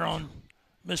right there on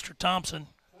Mr. Thompson.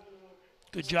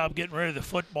 Good job getting rid of the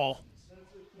football.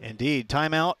 Indeed.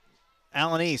 Timeout,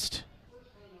 Allen East.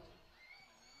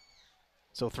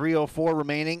 So 3:04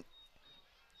 remaining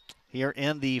here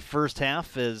in the first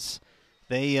half as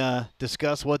they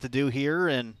discuss what to do here.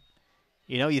 And,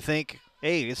 you think,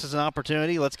 hey, this is an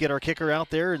opportunity. Let's get our kicker out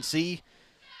there and see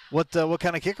what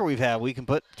kind of kicker we've had. We can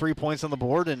put 3 points on the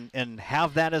board and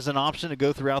have that as an option to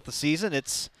go throughout the season.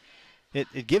 It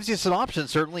gives you some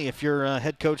options, certainly, if you're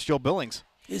head coach Joe Billings.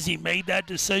 Has he made that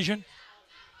decision?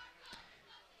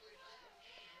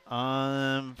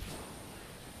 Far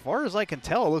as I can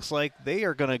tell, it looks like they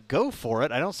are going to go for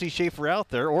it. I don't see Schaefer out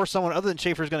there, or someone other than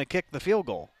Schaefer is going to kick the field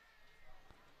goal.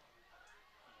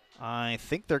 I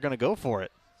think they're going to go for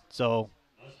it. So,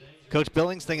 Coach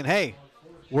Billings thinking, hey,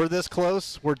 we're this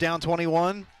close. We're down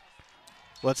 21.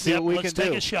 Let's see what we can do. Let's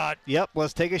take a shot. Yep,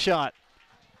 let's take a shot.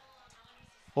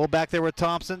 Hold back there with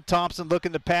Thompson. Thompson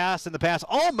looking to pass, and the pass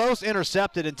almost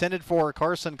intercepted, intended for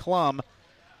Carson Klum.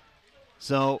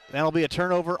 So that'll be a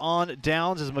turnover on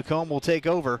downs as McComb will take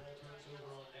over.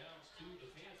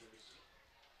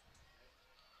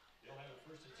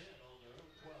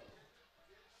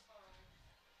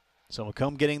 So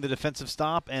McComb getting the defensive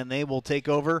stop, and they will take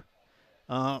over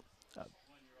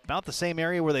about the same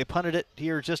area where they punted it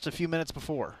here just a few minutes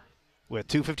before, with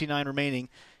 2:59 remaining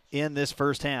in this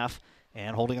first half,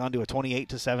 and holding on to a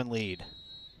 28-7 lead.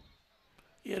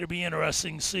 Yeah, it'll be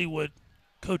interesting to see what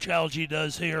Coach Algie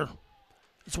does here,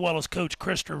 as well as Coach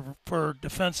Christopher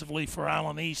defensively for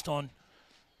Allen East on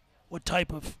what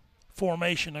type of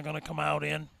formation they're going to come out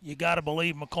in. You got to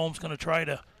believe McComb's going to try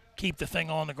to keep the thing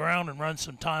on the ground and run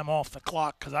some time off the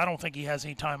clock, because I don't think he has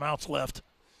any timeouts left.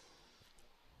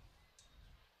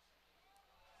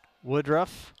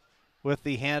 Woodruff with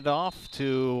the handoff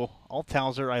to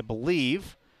Althauser, I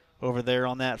believe, over there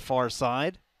on that far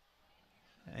side.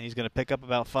 And he's going to pick up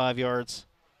about 5 yards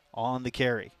on the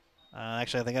carry.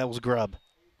 Actually, I think that was Grubb.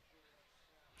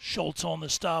 Schultz on the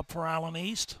stop for Allen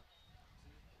East,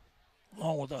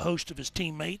 along with a host of his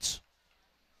teammates.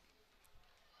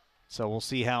 So we'll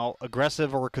see how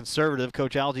aggressive or conservative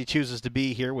Coach Algie chooses to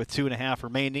be here with 2.5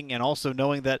 remaining, and also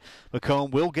knowing that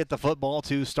McComb will get the football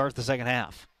to start the second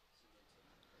half.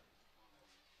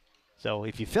 So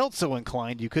if you felt so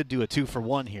inclined, you could do a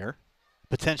 2-for-1 here,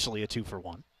 potentially a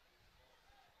 2-for-1.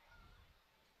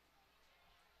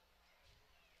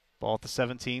 Ball at the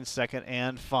 17, 2nd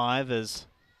and 5 as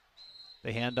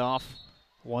they hand off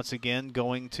once again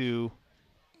going to...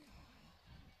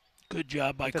 Good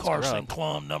job by Carson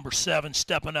Klum, number 7,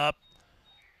 stepping up.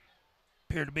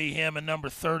 Appeared to be him and number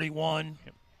 31.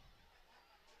 Yep.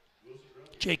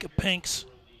 Jacob Pinks.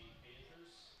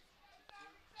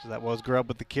 So that was Grubb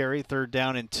with the carry, 3rd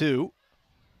down and 2.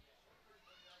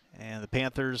 And the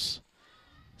Panthers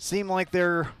seem like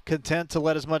they're content to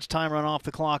let as much time run off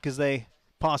the clock as they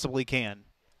possibly can.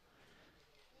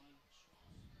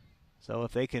 So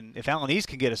if Allen East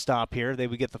can get a stop here, they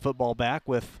would get the football back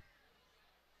with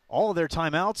all of their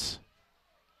timeouts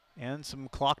and some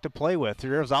clock to play with.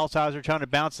 Here's Althauser trying to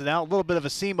bounce it out. A little bit of a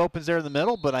seam opens there in the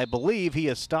middle, but I believe he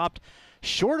has stopped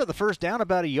short of the first down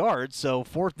about a yard. So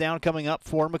 4th down coming up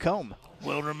for McComb.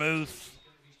 Well removed.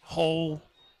 Hole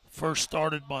first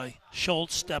started by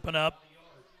Schultz, stepping up,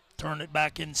 turn it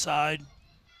back inside.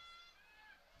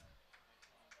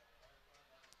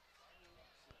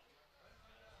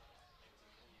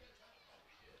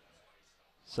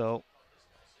 So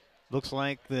looks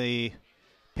like the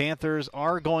Panthers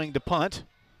are going to punt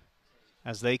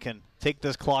as they can take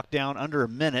this clock down under a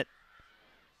minute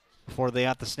before they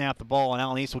have to snap the ball, and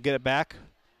Allen East will get it back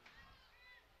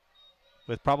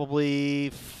with probably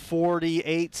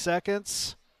 48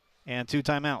 seconds and 2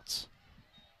 timeouts.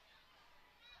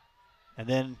 And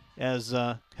then as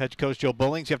head coach Joe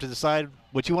Billings, you have to decide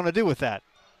what you want to do with that.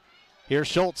 Here's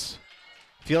Schultz.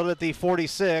 Fielded at the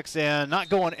 46 and not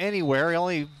going anywhere.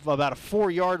 Only about a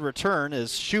 4-yard return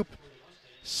as Shoup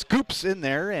scoops in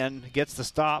there and gets the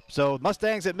stop. So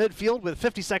Mustangs at midfield with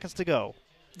 50 seconds to go.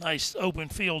 Nice open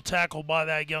field tackle by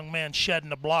that young man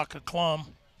shedding a block of Klum.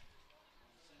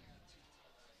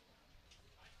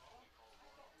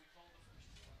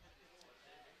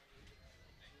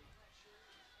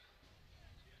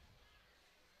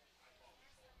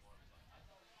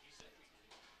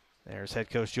 There's head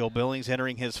coach Joel Billings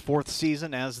entering his 4th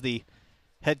season as the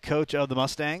head coach of the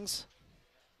Mustangs.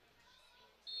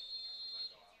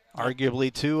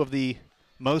 Arguably 2 of the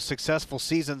most successful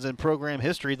seasons in program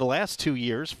history the last 2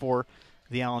 years for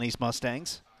the Allen East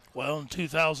Mustangs. Well, in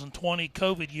 2020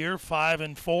 COVID year,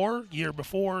 5-4. Year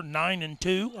before,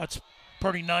 9-2. That's a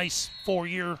pretty nice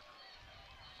 4-year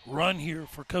run here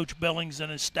for Coach Billings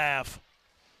and his staff.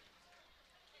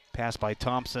 Pass by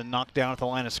Thompson, knocked down at the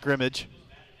line of scrimmage.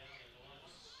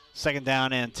 2nd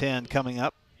down and 10 coming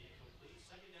up.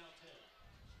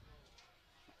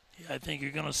 Yeah, I think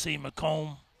you're going to see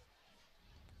McComb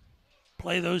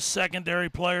play those secondary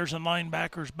players and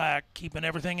linebackers back, keeping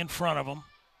everything in front of them.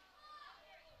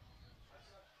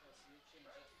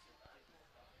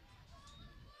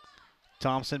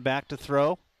 Thompson back to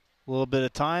throw. A little bit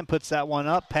of time, puts that one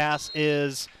up. Pass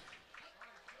is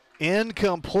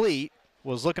incomplete.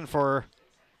 Was looking for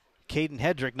Caden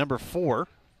Hedrick, number 4.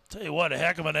 Tell you what, a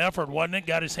heck of an effort, wasn't it?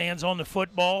 Got his hands on the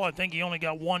football. I think he only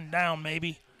got 1 down,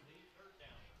 maybe.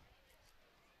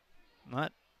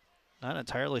 Not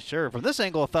entirely sure. From this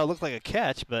angle, I thought it looked like a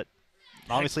catch, but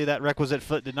obviously that requisite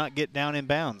foot did not get down in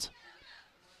bounds.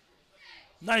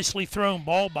 Nicely thrown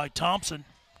ball by Thompson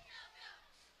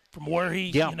from where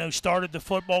he started the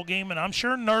football game, and I'm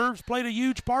sure nerves played a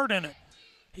huge part in it.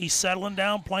 He's settling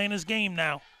down, playing his game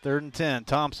now. 3rd and 10.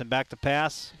 Thompson back to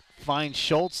pass. Finds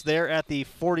Schultz there at the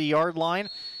 40-yard line,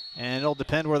 and it'll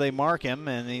depend where they mark him,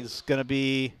 and he's going to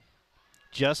be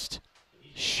just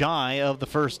shy of the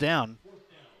 1st down.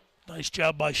 Nice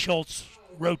job by Schultz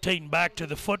rotating back to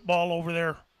the football over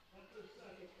there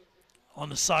on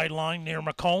the sideline near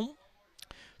McComb.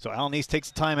 So Allen East takes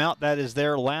a timeout. That is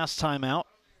their last timeout,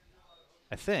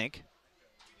 I think.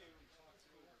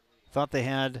 Thought they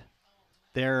had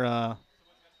their,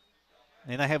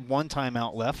 and I have 1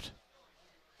 timeout left.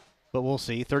 But we'll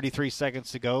see. 33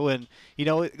 seconds to go, and a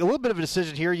little bit of a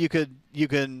decision here. You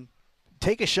can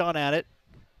take a shot at it.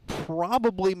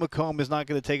 Probably McComb is not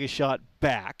going to take a shot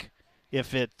back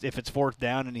if it's 4th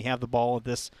down and you have the ball at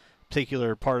this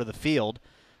particular part of the field.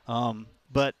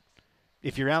 But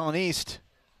if you're Allen East,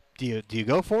 do you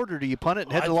go for it or do you punt it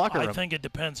and head to the locker room? I think it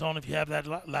depends on if you have that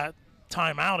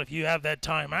timeout. If you have that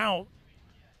timeout,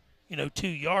 2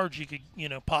 yards, you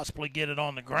could possibly get it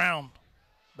on the ground.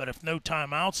 But if no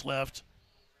timeouts left,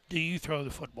 do you throw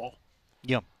the football?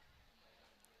 Yep.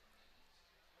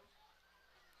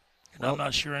 I'm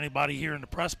not sure anybody here in the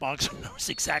press box knows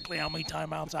exactly how many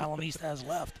timeouts Allen East has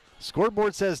left.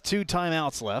 Scoreboard says 2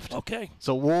 timeouts left. Okay.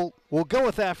 So we'll go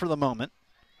with that for the moment.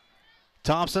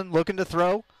 Thompson looking to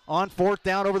throw on 4th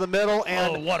down over the middle,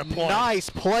 and what a play. Nice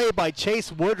play by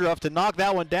Chase Woodruff to knock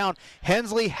that one down.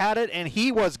 Hensley had it, and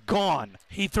he was gone.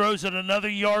 He throws it another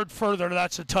yard further.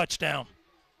 That's a touchdown.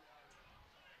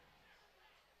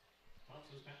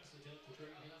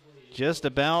 Just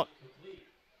about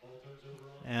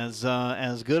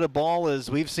as good a ball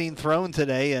as we've seen thrown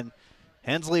today, and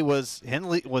Hensley was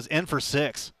in for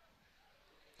 6.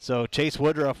 So Chase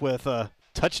Woodruff with a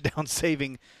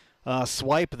touchdown-saving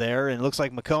swipe there, and it looks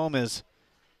like McComb is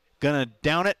going to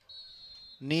down it,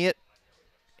 knee it,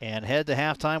 and head to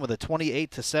halftime with a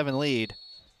 28-7 lead.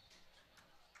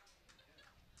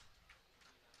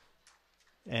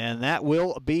 And that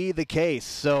will be the case.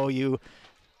 So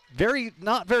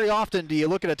not very often do you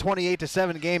look at a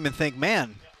 28-7 game and think,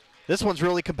 man, this one's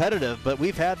really competitive. But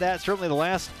we've had that certainly the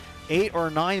last 8 or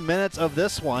 9 minutes of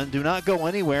this one. Do not go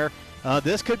anywhere.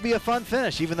 This could be a fun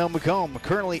finish, even though McComb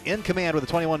currently in command with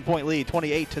a 21-point lead,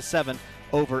 28-7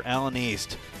 over Allen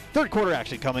East. 3rd quarter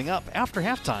action coming up after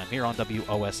halftime here on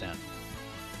WOSN.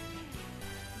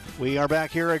 We are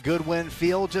back here at Goodwin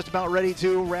Field, just about ready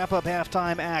to wrap up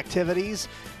halftime activities.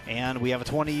 And we have a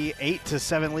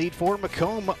 28-7 lead for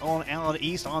McComb on Allen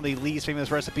East on the Lee's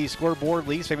Famous Recipe scoreboard.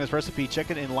 Lee's Famous Recipe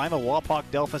chicken in Lima, Wapak,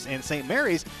 Delphus, and St.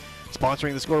 Mary's.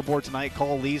 Sponsoring the scoreboard tonight,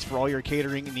 call Lee's for all your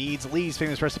catering needs. Lee's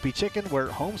Famous Recipe chicken, where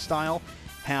home style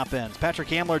happens. Patrick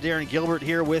Hamler, Darren Gilbert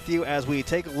here with you as we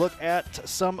take a look at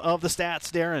some of the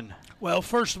stats. Darren. Well,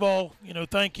 first of all,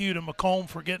 thank you to McComb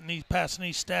for passing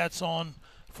these stats on.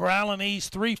 For Allen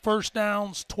East, 3 first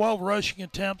downs, 12 rushing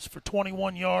attempts for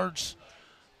 21 yards.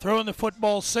 Throwing the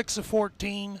football 6 of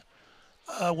 14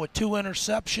 with 2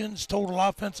 interceptions. Total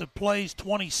offensive plays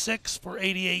 26 for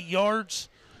 88 yards.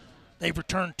 They've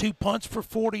returned 2 punts for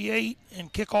 48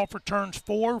 and kickoff returns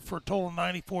 4 for a total of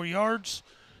 94 yards.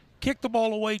 Kicked the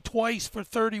ball away twice for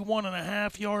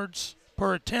 31.5 yards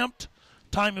per attempt.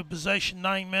 Time of possession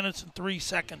 9 minutes and 3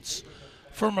 seconds.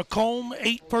 For McComb,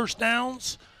 8 first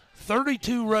downs,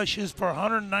 32 rushes for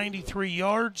 193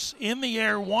 yards. In the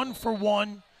air, 1 for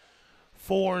 1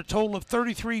 for a total of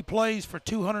 33 plays for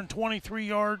 223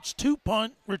 yards, 2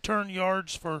 punt return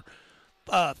yards for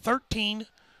 13,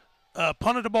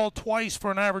 punted the ball twice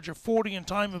for an average of 40 in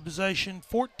time of possession,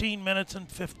 14 minutes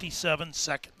and 57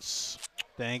 seconds.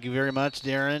 Thank you very much,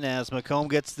 Darren. As McComb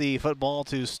gets the football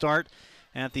to start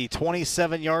at the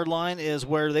 27-yard line is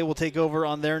where they will take over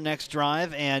on their next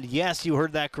drive. And yes, you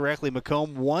heard that correctly.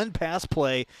 McComb, one pass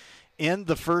play in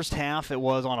the first half. It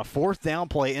was on a 4th down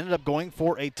play, ended up going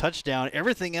for a touchdown.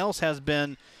 Everything else has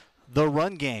been the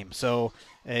run game. So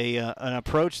an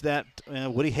approach that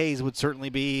Woody Hayes would certainly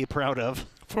be proud of.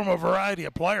 From a variety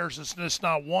of players, it's just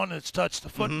not one that's touched the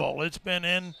football. Mm-hmm. It's been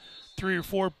in 3 or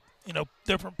 4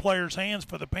 different players' hands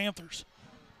for the Panthers.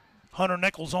 Hunter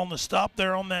Nichols on the stop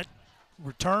there on that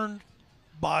return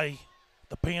by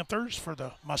the Panthers for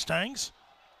the Mustangs.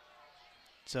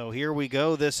 So here we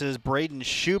go. This is Braden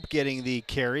Shoup getting the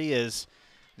carry. As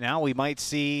now we might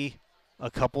see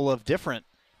a couple of different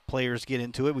players get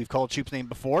into it. We've called Shoup's name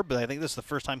before, but I think this is the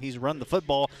first time he's run the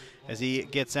football as he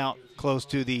gets out close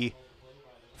to the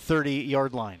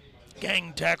 30-yard line.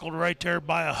 Gang tackled right there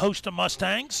by a host of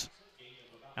Mustangs.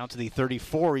 Out to the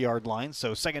 34-yard line.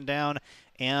 So 2nd down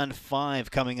and 5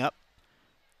 coming up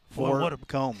for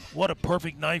McComb. What a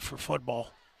perfect night for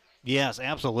football. Yes,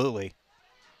 absolutely.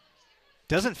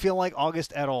 Doesn't feel like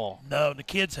August at all. No, the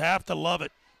kids have to love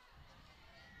it.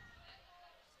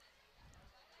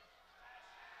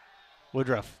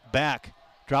 Woodruff back,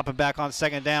 dropping back on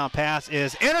 2nd down. Pass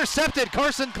is intercepted.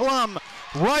 Carson Klum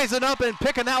rising up and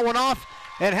picking that one off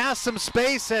and has some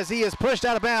space as he is pushed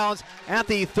out of bounds at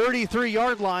the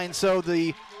 33-yard line. So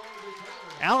the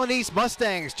Allen East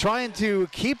Mustangs trying to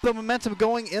keep the momentum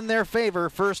going in their favor.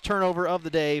 First turnover of the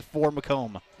day for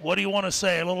McComb. What do you want to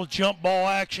say? A little jump ball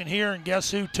action here, and guess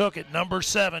who took it? Number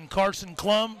 7, Carson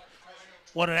Klum.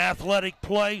 What an athletic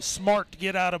play. Smart to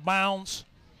get out of bounds.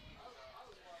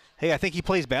 Hey, I think he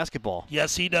plays basketball.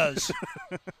 Yes, he does.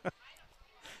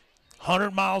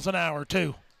 100 miles an hour,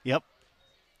 too. Yep.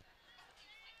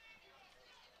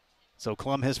 So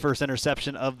Klum, his first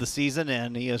interception of the season,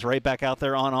 and he is right back out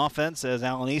there on offense as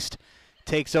Allen East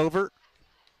takes over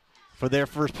for their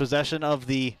first possession of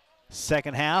the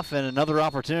second half, and another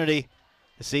opportunity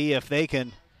to see if they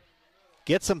can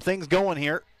get some things going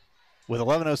here with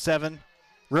 11:07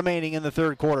 remaining in the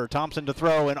third quarter. Thompson to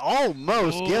throw and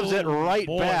almost gives it right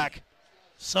back.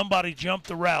 Somebody jumped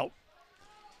the route.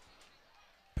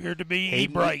 Appeared to be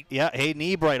Ebright. Yeah, Hayden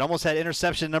Ebright almost had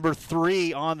interception number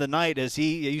 3 on the night as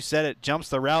he, you said it, jumps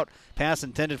the route. Pass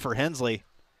intended for Hensley.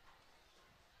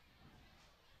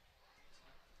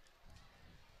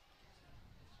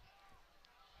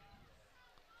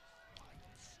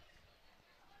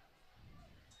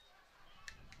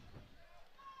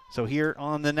 So here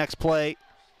on the next play,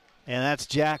 and that's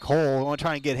Jack Hole. We want to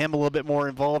try and get him a little bit more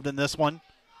involved in this one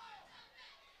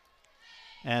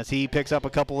as he picks up a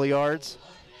couple of yards.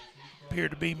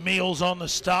 Appeared to be Meals on the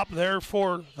stop there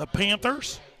for the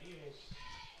Panthers.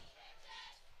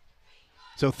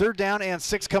 So 3rd down and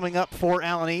 6 coming up for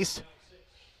Allen East.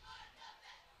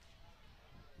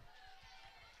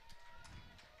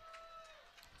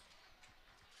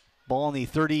 Ball on the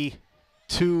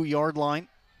 32-yard line.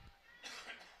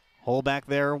 Hole back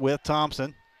there with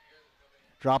Thompson.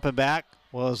 Dropping back,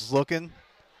 was looking,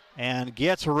 and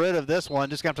gets rid of this one.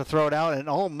 Just got to throw it out and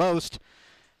almost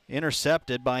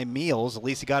intercepted by Meals. At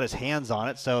least he got his hands on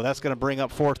it, so that's going to bring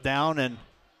up 4th down. And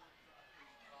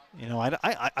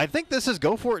I think this is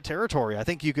go for it territory. I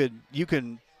think you could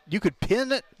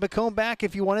pin it McComb back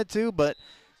if you wanted to, but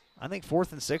I think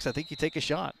 4th and 6. I think you take a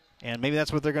shot, and maybe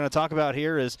that's what they're going to talk about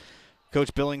here. Is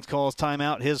Coach Billings calls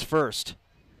timeout, his first.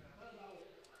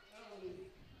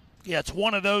 Yeah, it's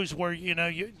one of those where, you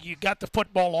got the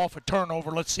football off a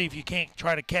turnover. Let's see if you can't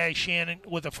try to cash in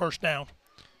with a first down.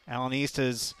 Allen East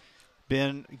has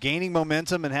been gaining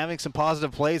momentum and having some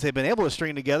positive plays. They've been able to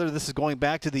string together. This is going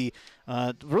back to the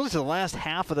really to the last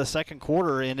half of the second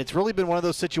quarter, and it's really been one of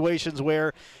those situations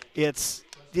where it's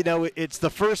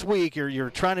the first week you're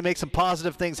trying to make some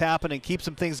positive things happen and keep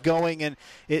some things going, and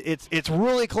it's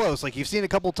really close. Like you've seen a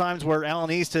couple times where Allen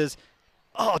East has,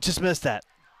 just missed that.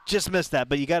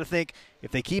 But you got to think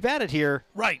if they keep at it here,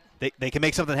 right? They can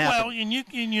make something happen. Well, and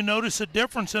you notice a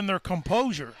difference in their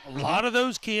composure. A lot of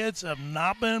those kids have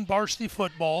not been in varsity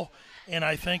football, and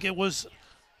I think it was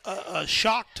a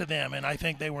shock to them. And I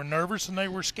think they were nervous and they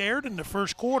were scared. And the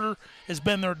first quarter has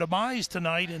been their demise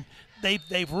tonight, and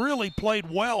they've really played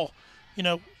well.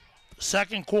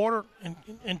 Second quarter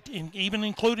and even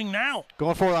including now.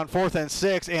 Going forward on 4th and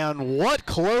 6, and what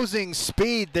closing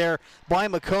speed there by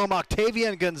McComb.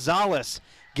 Octavian Gonzalez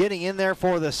getting in there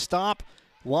for the stop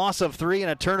loss of 3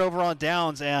 and a turnover on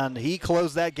downs, and he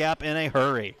closed that gap in a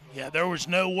hurry. Yeah, there was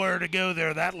nowhere to go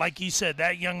there. That, like you said,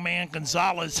 that young man,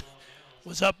 Gonzalez,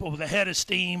 was up with a head of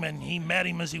steam, and he met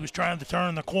him as he was trying to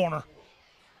turn the corner.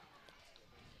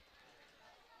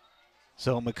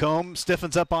 So McComb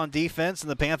stiffens up on defense, and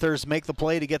the Panthers make the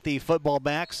play to get the football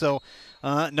back. So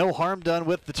no harm done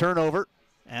with the turnover,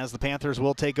 as the Panthers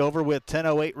will take over with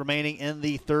 10:08 remaining in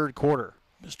the third quarter.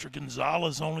 Mr.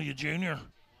 Gonzalez, only a junior.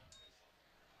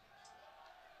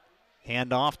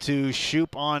 Hand off to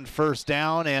Shoop on first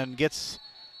down and gets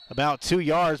about 2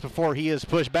 yards before he is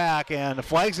pushed back, and the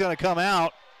flag's going to come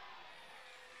out.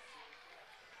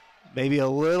 Maybe a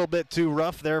little bit too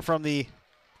rough there from the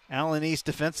Allen East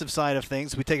defensive side of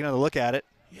things. We take another look at it.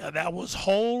 Yeah, that was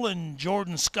Hull and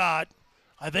Jordan Scott.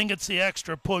 I think it's the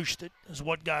extra push that is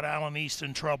what got Allen East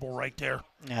in trouble right there.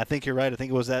 Yeah, I think you're right. I think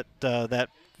it was that that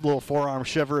little forearm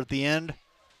shiver at the end.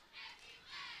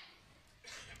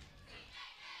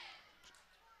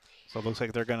 So it looks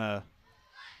like they're going to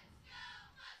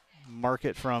mark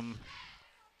it from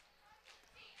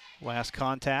last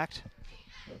contact.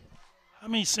 How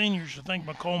many seniors do you think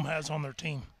McComb has on their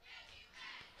team?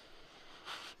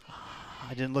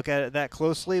 I didn't look at it that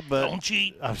closely, but don't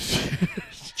cheat.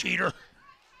 Cheater.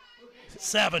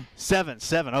 7.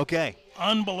 7, okay.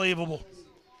 Unbelievable.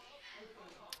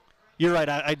 You're right.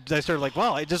 I started like,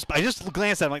 wow, I just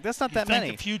glanced at it. I'm like, that's not that think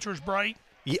many. The future's bright?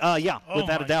 Yeah, oh,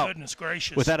 without a doubt. Goodness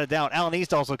gracious. Without a doubt. Allen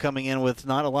East also coming in with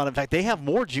not a lot. In fact, they have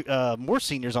more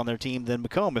seniors on their team than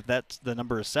McComb. If that's the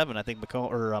number is 7, I think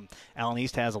Allen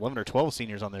East has 11 or 12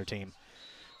 seniors on their team.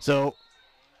 So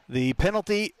the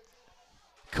penalty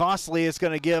costly. It's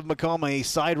going to give McComb a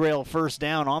side rail first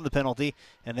down on the penalty,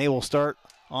 and they will start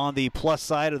on the plus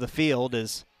side of the field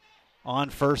is on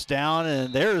first down,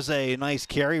 and there's a nice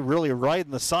carry, really right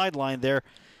in the sideline there.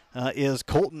 Is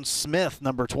Colton Smith,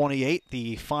 number 28,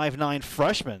 the 5'9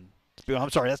 freshman. I'm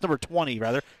sorry, that's number 20,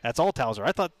 rather. That's Althauser.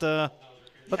 I thought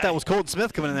that was Colton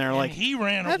Smith coming in there. Like he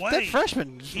ran away. That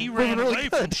freshman. He ran really away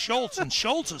good. from Schultz, and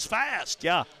Schultz is fast.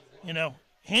 Yeah. You know,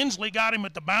 Hensley got him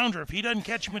at the boundary. If he doesn't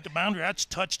catch him at the boundary, that's a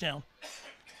touchdown.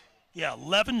 Yeah,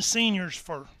 11 seniors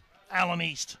for Allen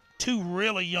East. 2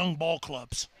 really young ball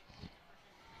clubs.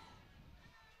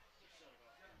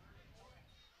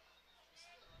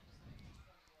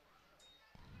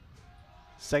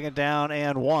 Second down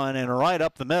and 1, and right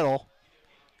up the middle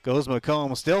goes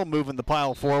McComb, still moving the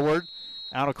pile forward,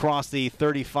 out across the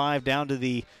 35 down to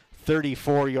the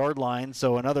 34-yard line.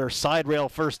 So another side rail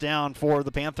first down for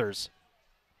the Panthers,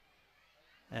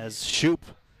 as Shoop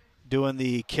doing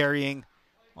the carrying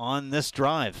on this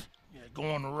drive. Yeah,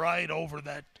 going right over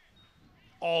that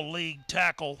all-league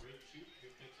tackle.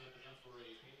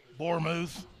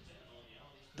 Bournemouth,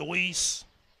 Deweese.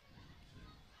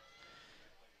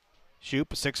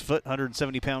 Shoop, a 6-foot,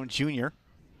 170-pound junior.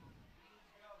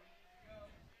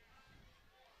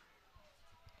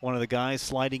 One of the guys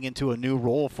sliding into a new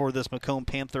role for this McComb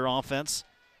Panther offense.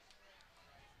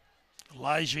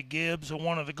 Elijah Gibbs at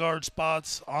one of the guard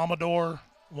spots. Amador,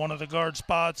 one of the guard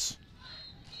spots.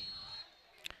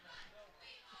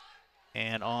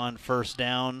 And on first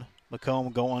down,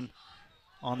 McComb going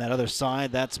on that other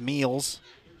side. That's Meals.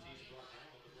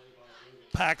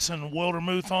 Paxson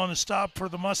Wildermuth on the stop for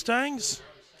the Mustangs.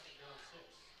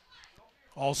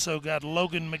 Also got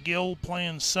Logan McGill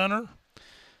playing center.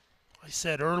 I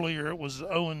said earlier it was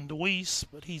Owen Deweese,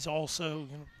 but he's also,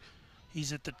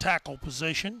 he's at the tackle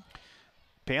position.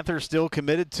 Panthers still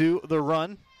committed to the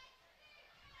run.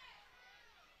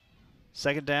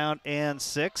 Second down and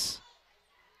 6.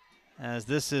 As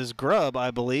this is Grubb,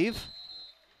 I believe,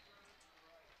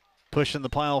 pushing the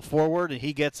pile forward, and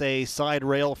he gets a side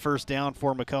rail first down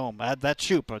for McComb. That's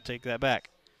Shoop. I'll take that back.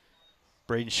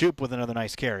 Braden Shoop with another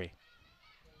nice carry.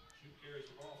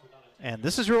 And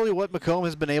this is really what McComb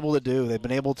has been able to do. They've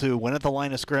been able to win at the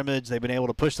line of scrimmage. They've been able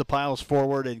to push the piles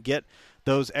forward and get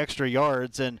those extra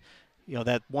yards. And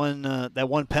that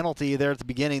one penalty there at the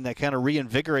beginning that kind of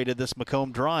reinvigorated this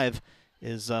McComb drive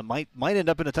is might end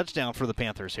up in a touchdown for the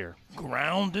Panthers here.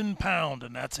 Ground and pound,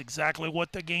 and that's exactly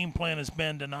what the game plan has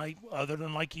been tonight, other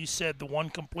than, like you said, the one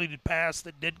completed pass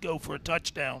that did go for a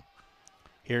touchdown.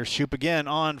 Here's Shoop again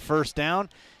on first down,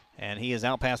 and he is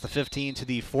out past the 15 to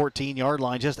the 14-yard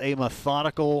line. Just a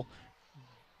methodical,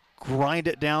 grind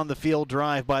it down the field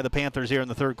drive by the Panthers here in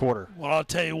the third quarter. Well, I'll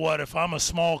tell you what, if I'm a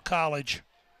small college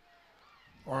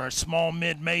or a small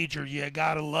mid-major, you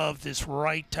got to love this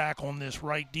right tackle and this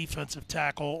right defensive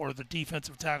tackle, or the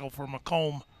defensive tackle for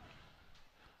McComb.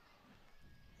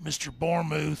 Mr.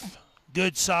 Bournemouth,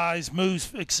 good size,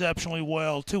 moves exceptionally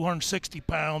well, 260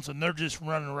 pounds, and they're just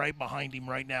running right behind him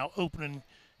right now, opening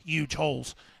huge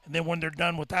holes. And then when they're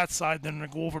done with that side, then they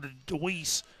go over to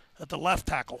Deweese at the left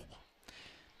tackle.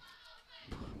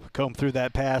 McComb threw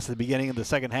that pass at the beginning of the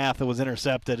second half that was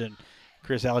intercepted, and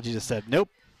Chris Algie just said, "Nope,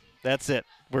 that's it.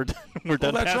 We're done." Well,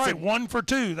 that's passing. right. 1 for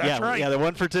 2. That's right. Yeah, they're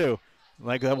 1 for 2.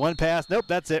 Like that one pass. Nope,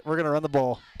 that's it. We're going to run the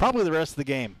ball. Probably the rest of the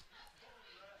game.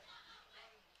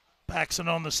 Paxson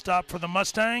on the stop for the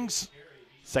Mustangs.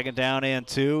 2nd down and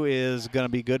 2 is going to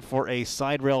be good for a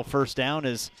side rail first down,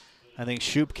 as I think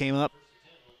Shoup came up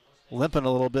limping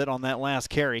a little bit on that last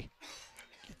carry.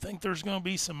 You think there's going to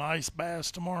be some ice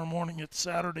baths tomorrow morning at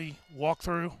Saturday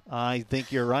walkthrough? I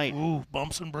think you're right. Ooh,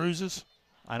 bumps and bruises.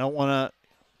 I don't want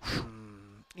to,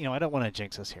 I don't want to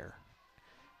jinx us here,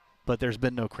 but there's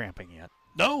been no cramping yet.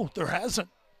 No, there hasn't.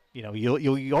 You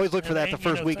always look for that the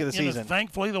first week of the season.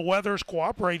 Thankfully, the weather's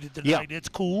cooperated tonight. Yeah. It's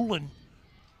cool. And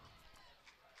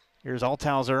here's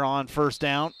Althauser on first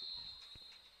down.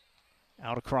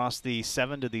 Out across the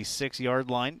 7 to the 6 yard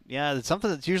line. Yeah, it's something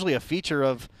that's usually a feature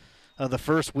of the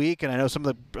first week, and I know some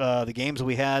of the games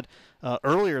we had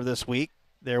earlier this week,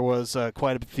 there was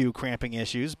quite a few cramping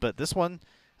issues, but this one,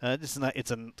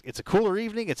 it's a cooler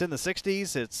evening. It's in the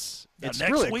 60s. It's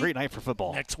really a great night for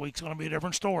football. Next week's going to be a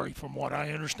different story, from what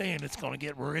I understand. It's going to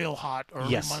get real hot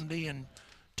early Monday and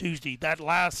Tuesday. That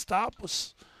last stop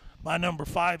was by number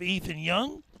 5, Ethan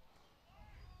Young,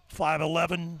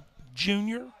 5'11"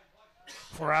 junior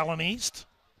for Allen East.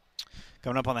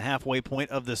 Coming up on the halfway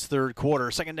point of this third quarter.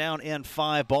 2nd down and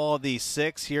 5, ball of the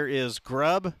 6. Here is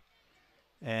Grubb,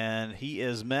 and he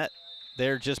is met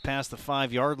there just past the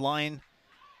 5 yard line.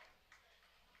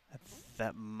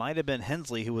 That might have been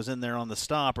Hensley who was in there on the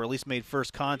stop, or at least made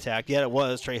first contact. Yeah, it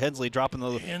was. Trey Hensley dropping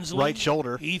the right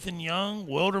shoulder. Ethan Young,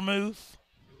 Wildermuth.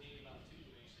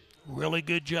 Really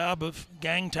good job of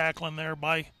gang tackling there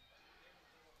by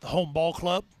the home ball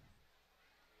club.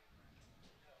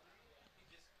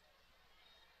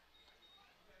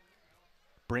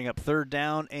 Bring up 3rd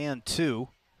down and 2.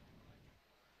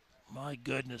 My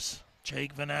goodness.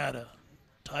 Jake Venata,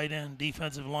 tight end,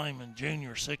 defensive lineman,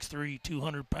 junior, 6'3",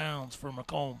 200 pounds for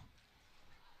McComb.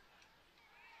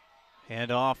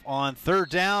 Hand off on 3rd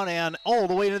down and all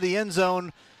the way to the end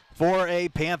zone for a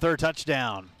Panther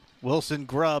touchdown. Wilson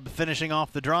Grubb finishing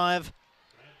off the drive,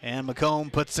 and McComb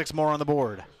puts 6 more on the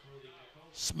board.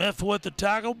 Smith with the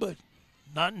tackle, but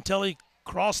not until he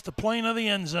crossed the plane of the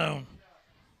end zone.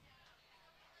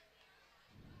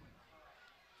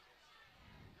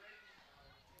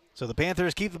 So the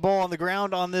Panthers keep the ball on the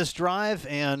ground on this drive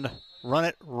and run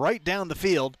it right down the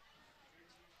field.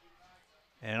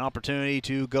 And an opportunity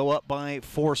to go up by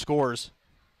 4 scores.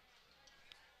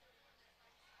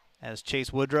 As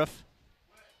Chase Woodruff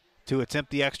to attempt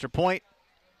the extra point.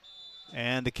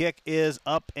 And the kick is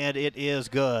up, and it is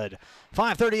good.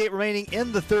 5:38 remaining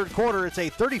in the third quarter. It's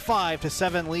a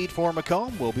 35-7 lead for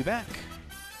McComb. We'll be back.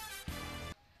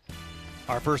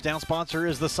 Our first down sponsor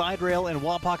is the Side Rail in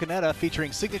Wapakoneta,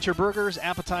 featuring signature burgers,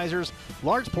 appetizers,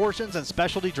 large portions, and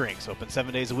specialty drinks. Open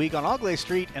 7 days a week on Augley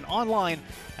Street and online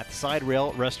at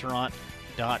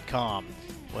thesiderailrestaurant.com.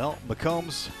 Well,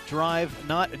 McComb's drive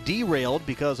not derailed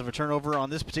because of a turnover on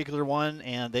this particular one,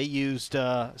 and they used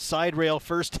side rail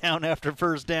first down after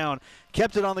first down,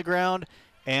 kept it on the ground,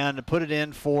 and put it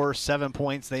in for 7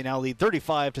 points. They now lead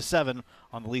 35-7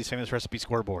 on the Lee's Famous Recipe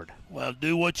scoreboard. Well,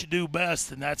 do what you do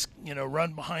best, and that's,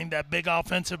 run behind that big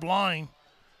offensive line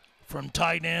from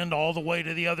tight end all the way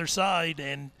to the other side,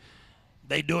 and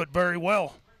they do it very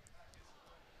well.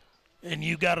 And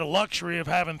you got a luxury of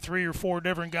having 3 or 4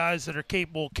 different guys that are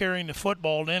capable of carrying the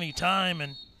football at any time,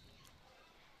 and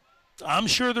I'm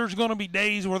sure there's going to be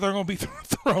days where they're going to be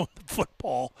throwing the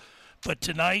football. But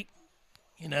tonight,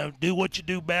 do what you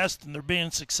do best, and they're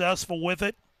being successful with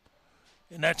it.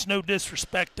 And that's no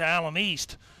disrespect to Allen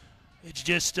East. It's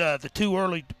just the 2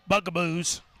 early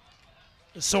bugaboos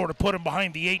that sort of put them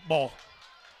behind the 8 ball.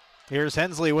 Here's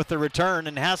Hensley with the return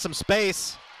and has some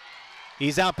space.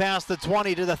 He's out past the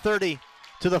 20 to the 30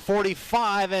 to the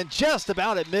 45 and just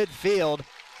about at midfield.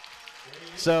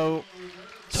 So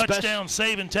touchdown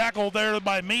saving tackle there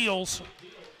by Meals.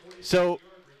 So,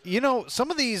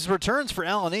 some of these returns for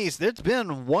Allen East, there's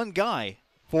been one guy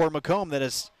for McComb that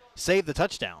has saved the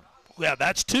touchdown. Yeah,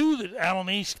 that's 2 that Allen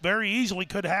East very easily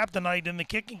could have tonight in the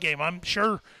kicking game. I'm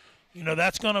sure,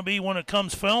 that's going to be when it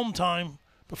comes film time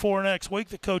before next week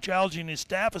that Coach Algie and his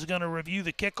staff is going to review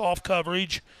the kickoff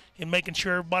coverage and making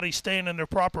sure everybody's staying in their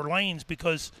proper lanes,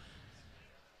 because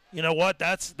you know what,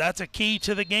 that's a key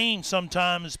to the game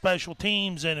sometimes, special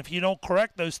teams, and if you don't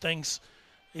correct those things,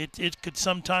 it could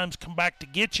sometimes come back to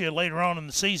get you later on in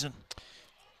the season.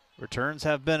 Returns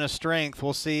have been a strength.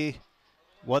 We'll see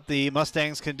what the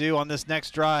Mustangs can do on this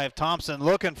next drive. Thompson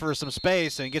looking for some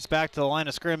space and gets back to the line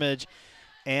of scrimmage,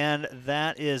 and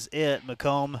that is it.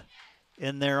 McComb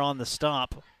in there on the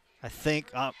stop. I think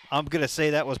I'm going to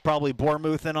say that was probably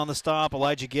Bournemouth in on the stop.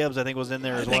 Elijah Gibbs, I think, was in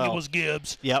there as well. I think it was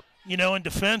Gibbs. Yep. You know, in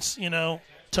defense, you know,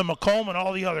 to McComb and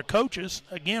all the other coaches,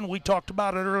 again, we talked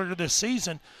about it earlier this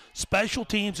season, special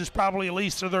teams is probably at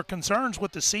least of their concerns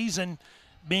with the season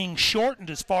being shortened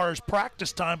as far as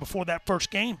practice time before that first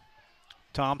game.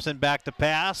 Thompson back to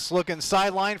pass, looking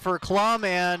sideline for Klum,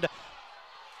 and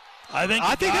I think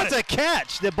that's a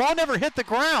catch. The ball never hit the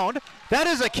ground. That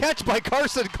is a catch by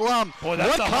Carson Klum. Boy,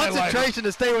 that's what a concentration highlighter.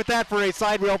 To stay with that for a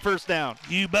side rail first down.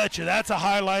 You betcha. That's a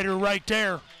highlighter right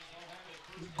there.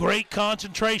 Great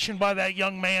concentration by that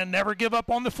young man. Never give up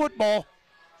on the football.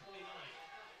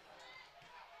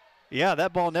 Yeah,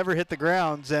 that ball never hit the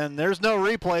grounds, and there's no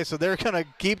replay, so they're going to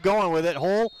keep going with it.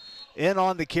 Hole in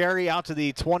on the carry out to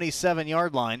the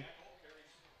 27-yard line.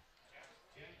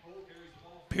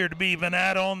 Appeared to be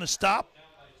Venata on the stop.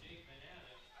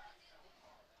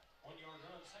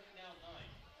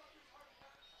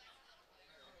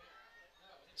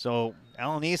 So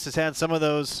Allen East has had some of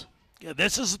those. Yeah,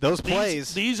 those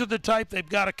plays. These are the type they've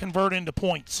got to convert into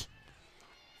points.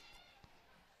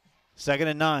 2nd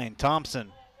and 9.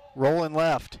 Thompson rolling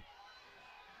left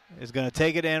is going to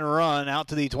take it and run out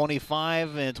to the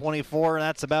 25 and 24. And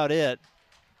that's about it.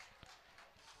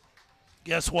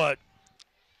 Guess what?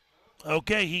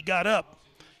 Okay, he got up.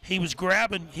 He was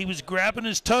grabbing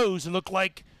his toes. It looked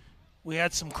like we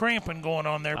had some cramping going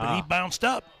on there, but he bounced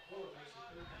up.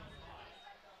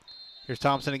 Here's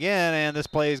Thompson again, and this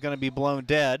play is going to be blown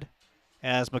dead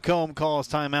as McComb calls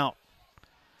timeout.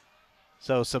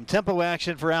 So some tempo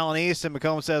action for Allen East, and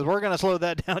McComb says, we're going to slow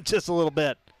that down just a little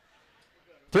bit.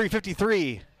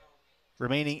 3:53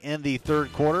 remaining in the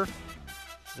third quarter.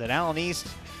 That Allen East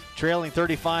trailing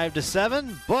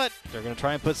 35-7, but they're going to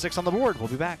try and put 6 on the board. We'll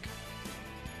be back.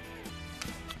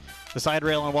 The Side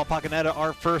Rail and Wapakoneta,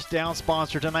 our first down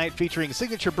sponsor tonight, featuring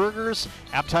signature burgers,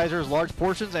 appetizers, large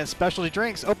portions, and specialty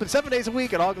drinks. Open 7 days a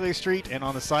week at Augley Street and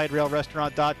on the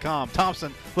SideRailRestaurant.com.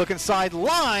 Thompson looking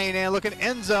sideline and looking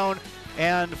end zone,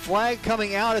 and flag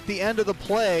coming out at the end of the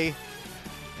play.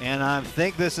 And I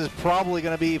think this is probably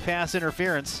going to be pass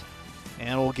interference,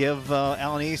 and we'll give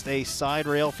Allen East a side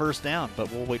rail first down, but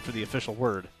we'll wait for the official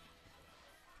word.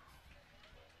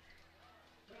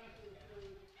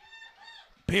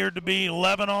 Appeared to be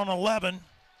 11 on 11,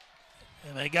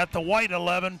 and they got the white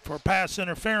 11 for pass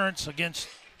interference against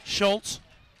Schultz.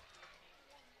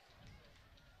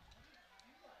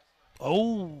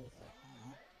 Oh,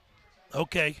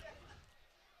 okay.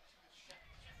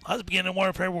 I was beginning to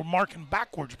wonder if they were marking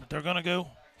backwards, but they're going to go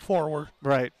forward.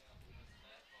 Right.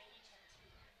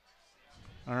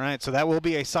 All right, so that will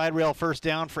be a side rail first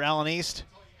down for Allen East.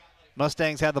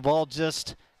 Mustangs had the ball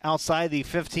just outside the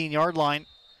 15-yard line.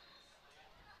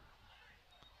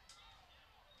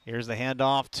 Here's the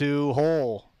handoff to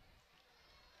Hole.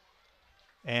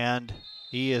 And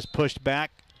he is pushed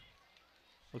back.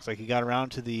 Looks like he got around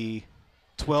to the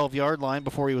 12-yard line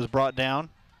before he was brought down.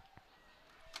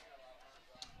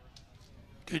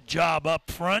 Good job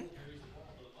up front.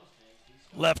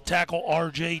 Left tackle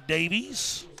R.J.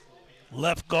 Davies.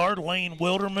 Left guard Lane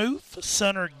Wildermuth.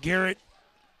 Center Garrett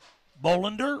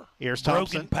Bolander. Here's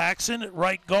Thompson. Brogan Paxson at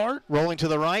right guard. Rolling to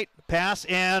the right. Pass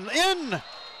and in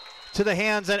to the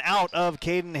hands and out of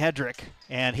Caden Hedrick.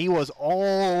 And he was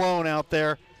all alone out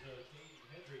there.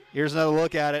 Here's another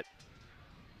look at it.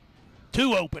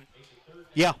 2 open.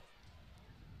 Yeah.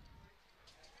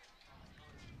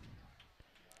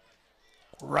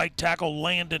 Right tackle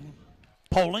Landon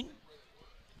Poling.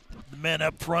 The men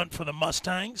up front for the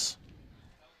Mustangs.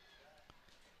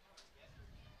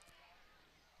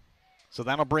 So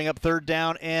that'll bring up 3rd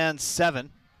down and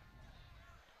 7.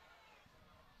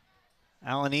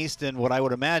 Allen East in what I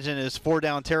would imagine is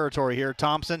 4-down territory here.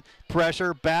 Thompson,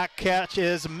 pressure, back catch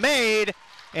is made,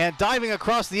 and diving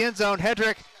across the end zone,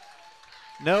 Hedrick.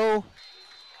 No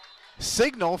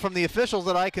signal from the officials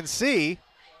that I can see.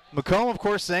 McComb, of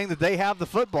course, saying that they have the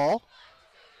football.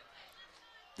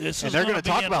 And they're going to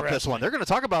talk about this one. They're going to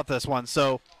talk about this one.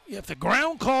 So if the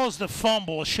ground calls the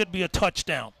fumble, it should be a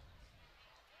touchdown.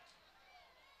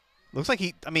 looks like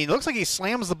he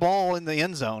slams the ball in the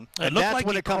end zone, and that's like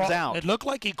when it comes out. It looked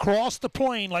like he crossed the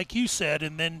plane, like you said,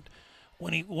 and then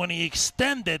when he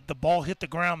extended, the ball hit the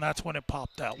ground. That's when it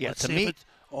popped out. Yeah, Let's see if it's,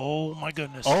 oh my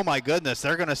goodness. Oh my goodness.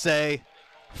 They're going to say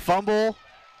fumble,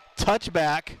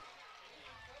 touchback.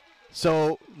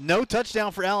 So no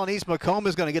touchdown for Allen East. McComb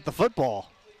is going to get the football.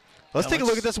 Let's take a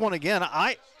look at this one again.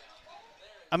 I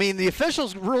mean, the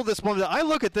officials ruled this one. I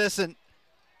look at this, and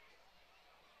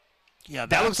Yeah,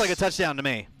 that looks like a touchdown to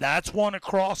me. That's one that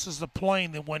crosses the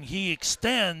plane that when he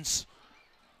extends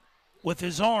with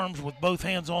his arms with both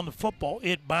hands on the football,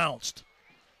 it bounced.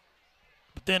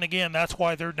 But then again, that's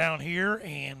why they're down here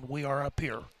and we are up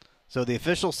here. So the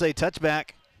officials say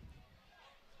touchback.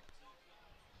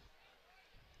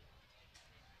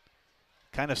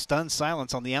 Kind of stunned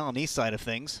silence on the Allen East side of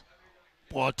things.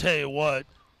 Well, I'll tell you what,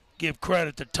 give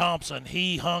credit to Thompson.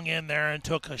 He hung in there and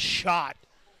took a shot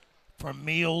from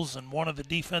Meals, and one of the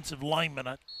defensive linemen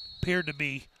appeared to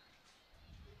be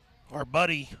our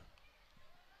buddy.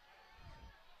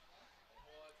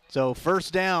 So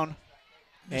first down.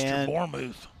 Mr.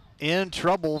 Bournemouth. In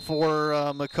trouble for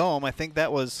McComb. I think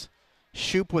that was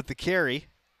Shoop with the carry,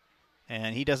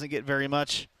 and he doesn't get very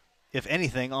much, if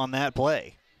anything, on that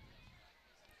play.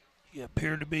 He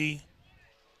appeared to be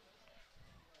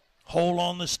hole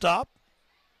on the stop.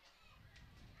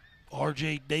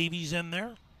 R.J. Davies in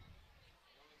there.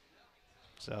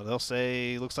 So they'll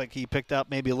say, looks like he picked up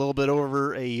maybe a little bit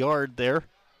over a yard there.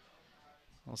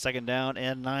 Well, second down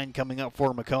and 9 coming up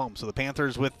for McComb. So the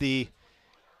Panthers with the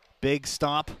big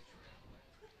stop,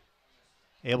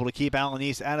 able to keep Allen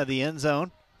East out of the end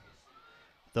zone,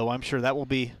 though I'm sure that will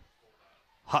be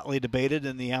hotly debated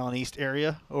in the Allen East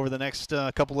area over the next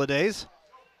couple of days.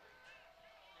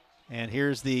 And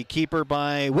here's the keeper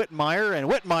by Whitmire, and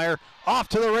Whitmire off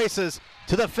to the races,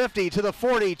 to the 50, to the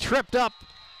 40, tripped up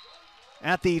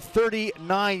at the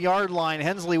 39-yard line.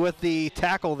 Hensley with the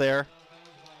tackle there.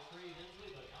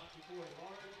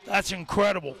 That's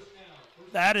incredible.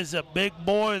 That is a big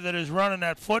boy that is running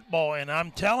that football, and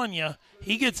I'm telling you,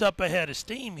 he gets up ahead of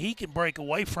steam. He can break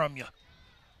away from you.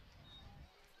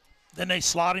 Then they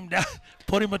slot him down,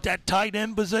 put him at that tight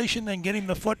end position, and get him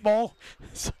the football.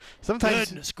 Sometimes,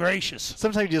 goodness gracious.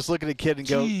 Sometimes you just look at a kid and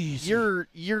go, Jeez.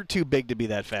 you're too big to be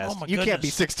that fast. Oh my you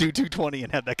goodness. Can't be 6'2", 220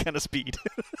 and have that kind of speed.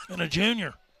 And a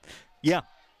junior. Yeah.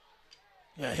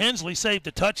 Yeah, Hensley saved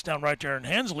the touchdown right there, and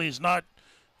Hensley is not,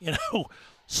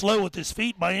 slow with his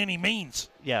feet by any means.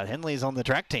 Yeah, Henley's on the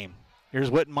track team. Here's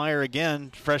Whitmire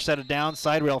again, fresh set of down,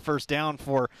 side rail first down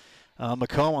for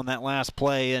McComb on that last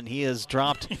play, and he is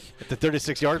dropped at the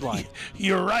 36-yard line.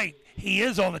 You're right. He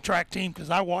is on the track team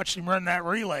because I watched him run that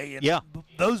relay, and yeah,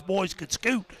 those boys could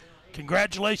scoot.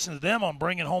 Congratulations to them on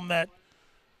bringing home that,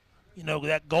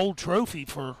 that gold trophy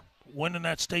for winning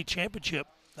that state championship.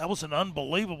 That was an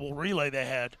unbelievable relay they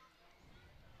had.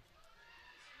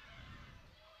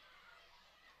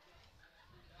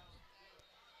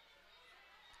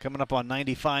 Coming up on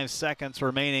 95 seconds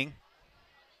remaining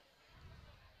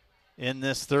in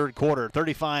this third quarter.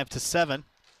 35-7.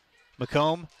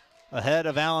 McComb ahead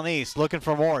of Allen East, looking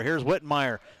for more. Here's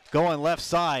Whitmire going left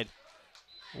side.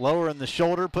 Lowering the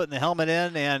shoulder, putting the helmet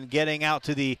in, and getting out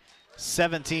to the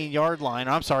 17-yard line.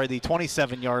 I'm sorry, the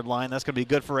 27-yard line. That's going to be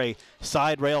good for a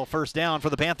side rail first down for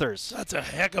the Panthers. That's a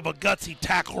heck of a gutsy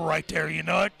tackle right there, you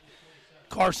know it?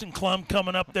 Carson Klum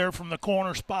coming up there from the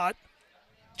corner spot,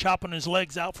 chopping his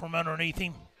legs out from underneath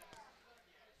him.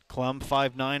 Klum,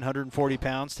 5'9", 140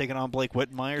 pounds, taking on Blake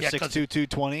Whitmire, 6'2",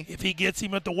 220. If he gets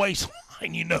him at the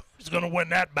waistline, he's going to win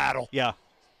that battle. Yeah.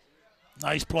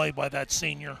 Nice play by that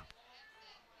senior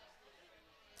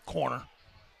corner.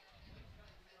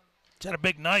 He's had a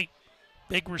big night.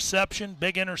 Big reception,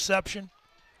 big interception.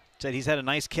 Said he's had a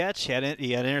nice catch. He had an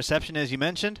interception, as you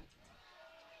mentioned.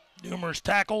 Numerous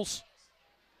tackles.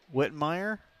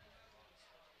 Whitmire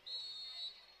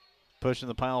pushing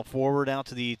the pile forward out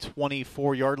to the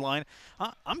 24-yard line.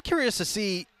 I'm curious to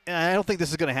see, and I don't think this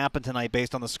is going to happen tonight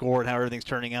based on the score and how everything's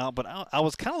turning out, but I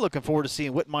was kind of looking forward to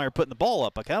seeing Whitmire putting the ball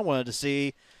up. I kind of wanted to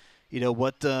see,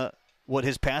 what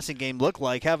his passing game looked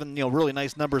like, having, really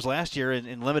nice numbers last year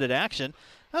in limited action.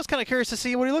 I was kind of curious to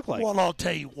see what he looked like. Well, I'll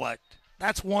tell you what.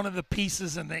 That's one of the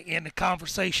pieces in the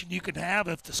conversation you can have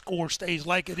if the score stays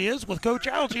like it is with Coach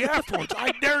Algie afterwards.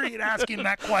 I dare you to ask him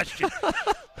that question.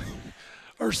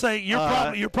 Or say,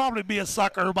 you'll probably be a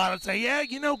sucker about it and say, yeah,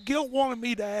 Gil wanted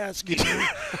me to ask you.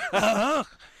 Uh-huh.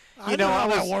 I know how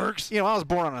that works. I was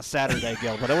born on a Saturday,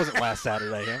 Gil, but it wasn't last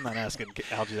Saturday. I'm not asking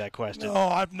Algie that question. No,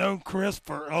 I've known Chris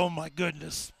for, oh, my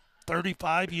goodness,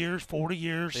 35 years, 40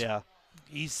 years. Yeah.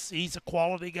 He's a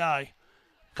quality guy.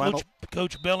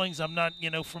 Coach Billings, I'm not,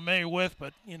 familiar with,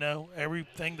 but,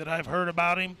 everything that I've heard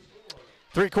about him.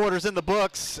 3 quarters in the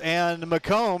books, and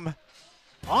McComb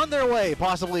on their way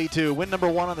possibly to win number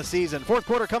 1 on the season. Fourth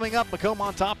quarter coming up, McComb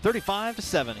on top,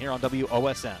 35-7 here on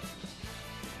WOSN.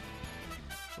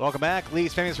 Welcome back.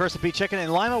 Lee's Famous Recipe Chicken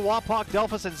in Lima, Wapak,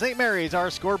 Delphus, and St. Mary's,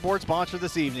 our scoreboard sponsor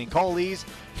this evening. Call Lee's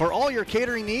for all your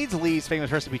catering needs. Lee's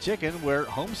Famous Recipe Chicken, where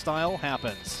home style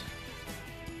happens.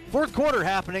 Fourth quarter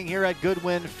happening here at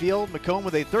Goodwin Field. McComb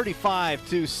with a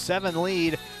 35-7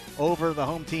 lead over the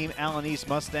home team, Allen East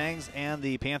Mustangs, and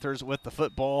the Panthers with the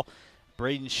football.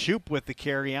 Braden Shoup with the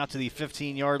carry out to the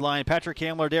 15-yard line. Patrick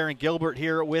Hamler, Darren Gilbert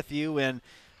here with you, and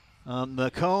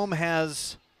McComb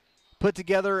has put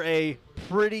together a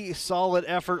pretty solid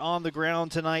effort on the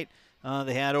ground tonight.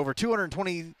 They had over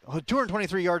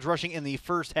 223 yards rushing in the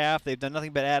first half. They've done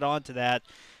nothing but add on to that.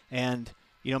 And,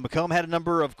 McComb had a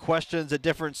number of questions at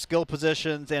different skill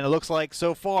positions, and it looks like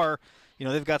so far,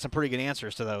 they've got some pretty good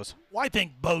answers to those. Well, I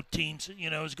think both teams,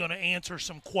 is going to answer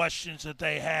some questions that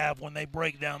they have when they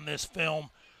break down this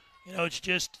film. It's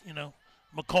just,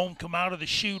 McComb come out of the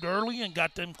chute early and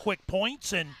got them quick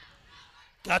points and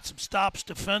got some stops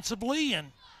defensively.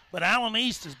 But Allen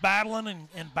East is battling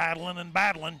and battling and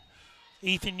battling.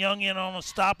 Ethan Young in on a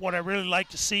stop. What I really like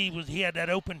to see was he had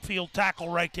that open field tackle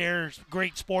right there.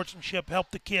 Great sportsmanship,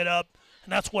 helped the kid up.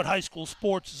 And that's what high school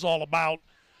sports is all about.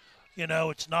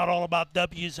 It's not all about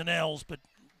W's and L's, but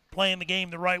playing the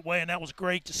game the right way, and that was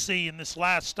great to see. In this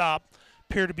last stop,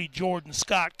 appeared to be Jordan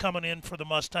Scott coming in for the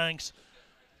Mustangs,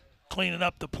 cleaning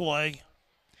up the play.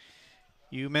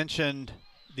 You mentioned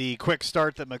the quick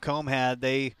start that McComb had.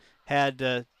 They had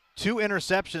 2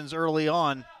 interceptions early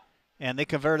on, and they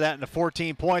converted that into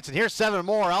 14 points. And here's 7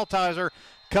 more. Altizer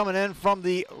coming in from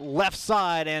the left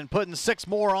side and putting 6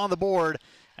 more on the board,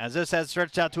 as this has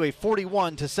stretched out to a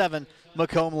 41-7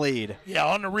 McComb lead. Yeah,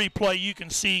 on the replay you can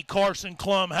see Carson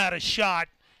Klum had a shot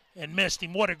and missed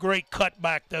him. What a great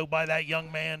cutback, though, by that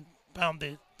young man. Pound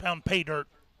pay dirt.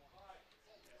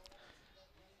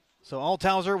 So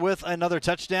Altauser with another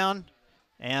touchdown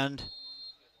and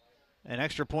an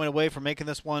extra point away from making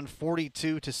this one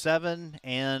 42-7,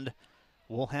 and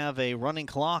we'll have a running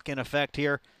clock in effect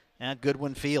here at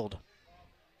Goodwin Field.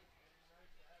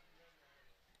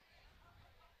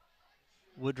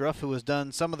 Woodruff, who has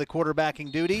done some of the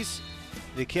quarterbacking duties.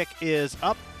 The kick is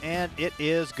up, and it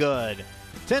is good.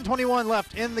 10:21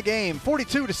 left in the game.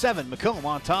 42-7, McComb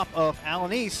on top of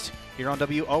Allen East here on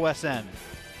WOSN.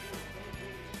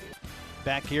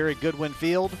 Back here at Goodwin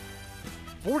Field,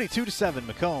 42-7,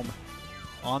 McComb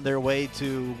on their way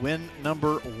to win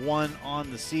number 1 on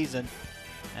the season,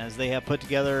 as they have put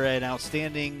together an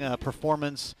outstanding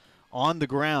performance on the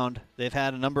ground. They've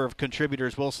had a number of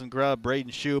contributors: Wilson Grubb,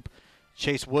 Braden Shoup,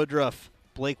 Chase Woodruff,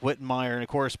 Blake Wittenmeyer, and, of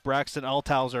course, Braxton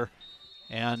Altauser.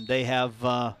 And they have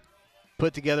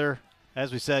put together,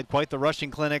 as we said, quite the rushing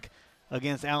clinic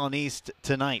against Allen East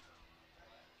tonight.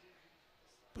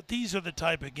 But these are the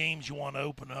type of games you want to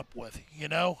open up with,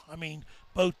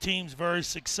 both teams very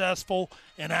successful,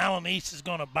 and Allen East is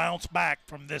going to bounce back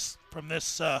from this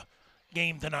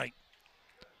game tonight.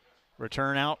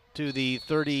 Return out to the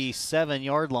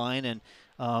 37-yard line, and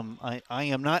I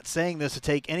am not saying this to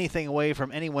take anything away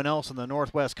from anyone else in the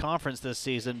Northwest Conference this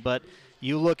season, but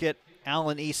you look at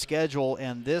Allen East's schedule,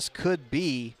 and this could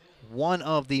be one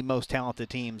of the most talented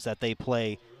teams that they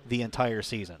play the entire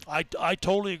season. I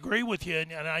totally agree with you,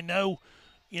 and I know,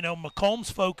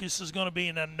 McComb's focus is going to be,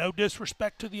 and no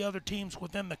disrespect to the other teams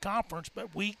within the conference,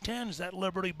 but Week 10 is that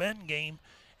Liberty Benton game,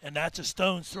 and that's a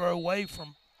stone's throw away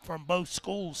from both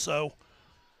schools. So,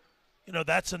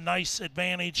 that's a nice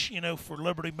advantage, for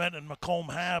Liberty Benton and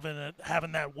McComb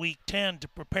having that Week 10 to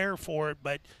prepare for it.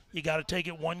 But you got to take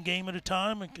it one game at a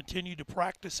time and continue to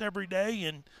practice every day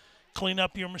and clean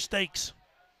up your mistakes.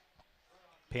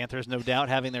 Panthers, no doubt,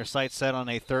 having their sights set on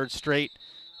a 3rd straight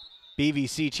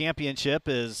BVC championship,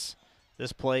 as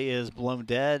this play is blown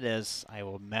dead, as I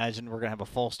will imagine we're going to have a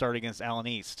false start against Allen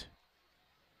East.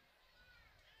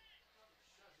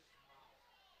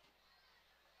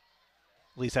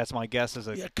 At least that's my guess as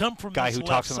a guy who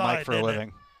talks on the mic for a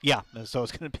living. Yeah, so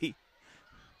it's going to be.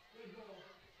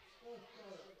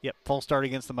 Yep, full start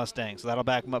against the Mustangs. So that'll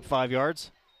back them up 5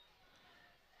 yards.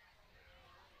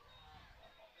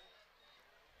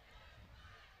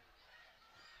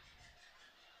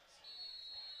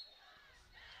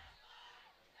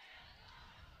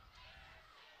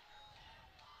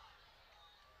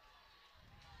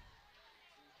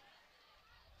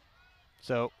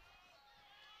 So,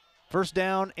 first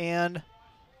down and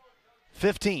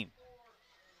 15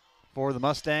 for the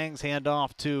Mustangs. Hand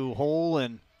off to Hole,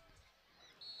 and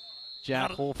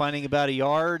Jack Hole finding about a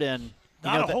yard. And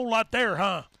not a whole lot there,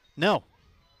 huh? No.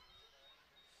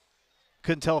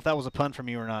 Couldn't tell if that was a pun from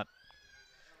you or not.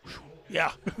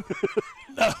 Yeah.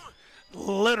 No,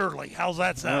 literally. How's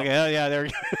that sound? Okay, yeah, there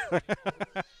you go.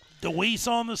 DeWeese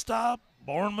on the stop.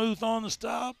 Bournemouth on the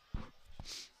stop.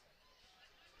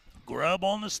 Grubb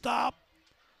on the stop.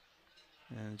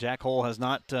 And Jack Hole has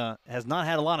not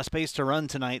had a lot of space to run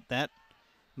tonight. That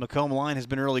McComb line has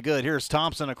been really good. Here's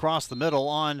Thompson across the middle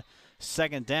on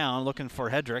second down, looking for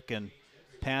Hedrick, and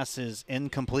pass is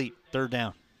incomplete. Third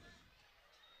down.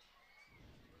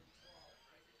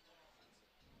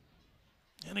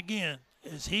 And again,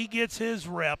 as he gets his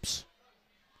reps,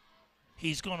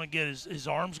 he's going to get his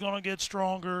arm's going to get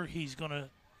stronger. He's going to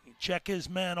check his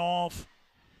men off,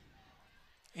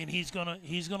 and he's going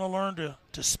to learn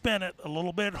to spin it a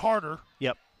little bit harder.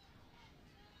 Yep.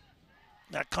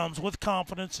 That comes with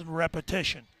confidence and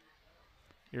repetition.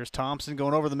 Here's Thompson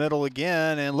going over the middle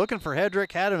again and looking for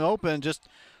Hedrick. Had him open, just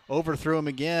overthrew him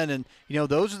again. And, you know,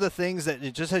 those are the things that,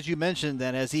 just as you mentioned,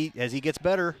 that as he gets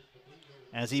better,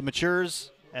 as he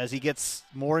matures, as he gets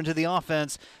more into the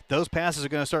offense, those passes are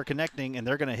going to start connecting, and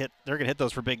they're going to hit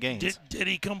those for big gains. Did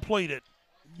he complete it?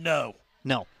 No.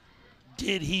 No.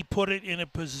 Did he put it in a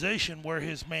position where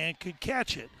his man could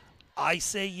catch it? I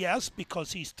say yes,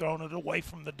 because he's thrown it away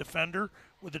from the defender,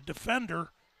 where the defender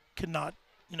cannot,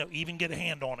 even get a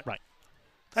hand on it. Right.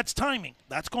 That's timing.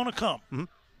 That's going to come. Mm-hmm.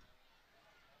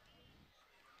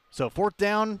 So fourth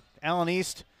down, Allen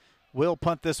East will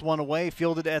punt this one away,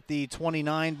 fielded at the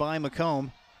 29 by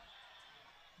McComb.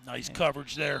 Nice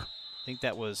coverage there. I think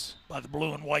that was by the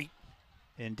blue and white.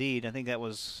 Indeed. I think that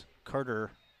was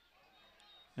Carter.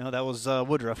 No, that was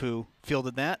Woodruff who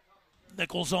fielded that.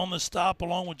 Nichols on the stop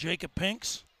along with Jacob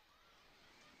Pinks.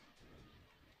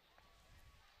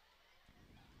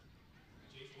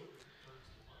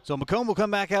 So McComb will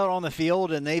come back out on the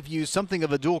field, and they've used something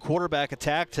of a dual quarterback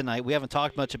attack tonight. We haven't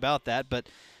talked much about that, but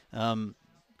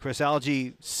Chris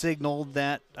Alge signaled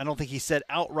that. I don't think he said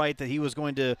outright that he was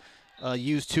going to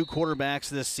use two quarterbacks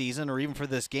this season or even for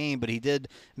this game, but he did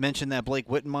mention that Blake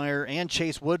Whitmire and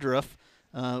Chase Woodruff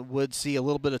would see a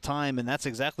little bit of time, and that's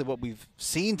exactly what we've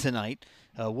seen tonight.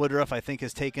 Woodruff, I think,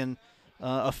 has taken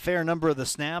a fair number of the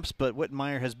snaps, but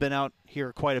Whitmire has been out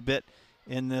here quite a bit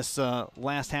in this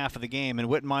last half of the game. And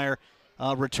Whitmire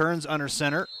returns under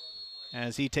center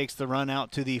as he takes the run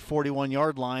out to the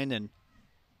 41-yard line. And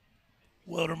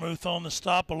Wildermuth on the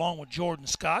stop along with Jordan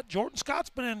Scott. Jordan Scott's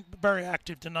been very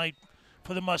active tonight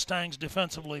for the Mustangs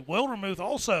defensively. Wildermuth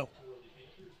also.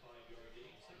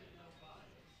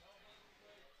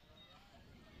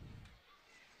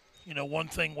 One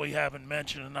thing we haven't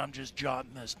mentioned, and I'm just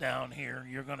jotting this down here,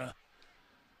 you're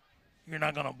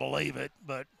not going to believe it,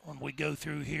 but when we go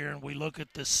through here and we look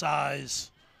at the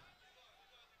size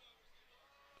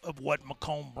of what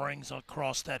McComb brings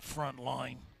across that front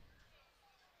line.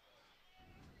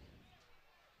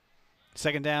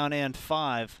 Second down and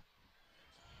 5.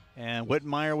 And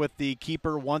Whitmire with the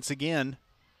keeper once again.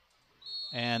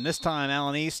 And this time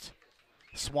Allen East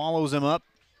swallows him up.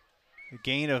 A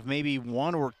gain of maybe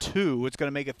 1 or 2. It's going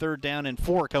to make a third down and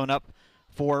 4 coming up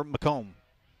for McComb.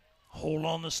 Hold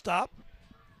on the stop.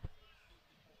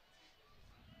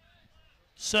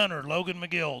 Center, Logan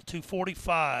McGill,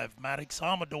 245. Maddox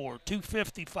Amador,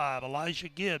 255. Elijah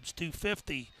Gibbs,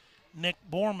 250. Nick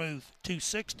Bormuth,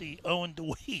 260. Owen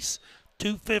DeWeese,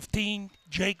 215.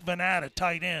 Jake Venata,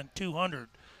 tight end, 200.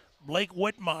 Blake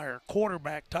Whitmire,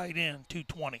 quarterback, tight end,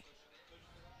 220.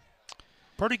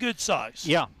 Pretty good size.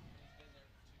 Yeah.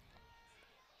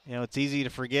 It's easy to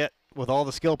forget with all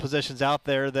the skill positions out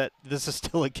there that this is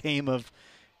still a game of,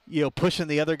 pushing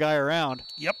the other guy around.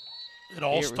 Yep. It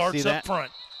all starts up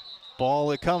front.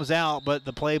 Ball, it comes out, but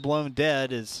the play blown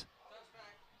dead is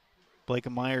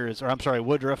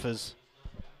Woodruff is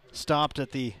stopped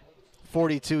at the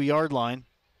 42-yard line.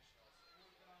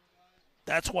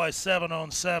 That's why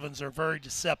 7-on-7s are very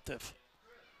deceptive.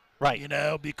 Right.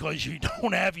 Because you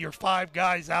don't have your 5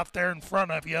 guys out there in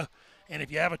front of you. And if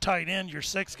you have a tight end, your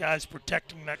 6 guys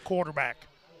protecting that quarterback.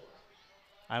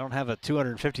 I don't have a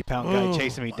 250-pound guy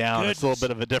chasing me down. Goodness. It's a little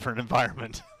bit of a different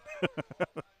environment.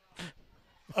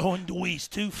 Owen DeWeese,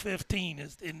 215.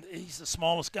 He's the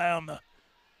smallest guy on the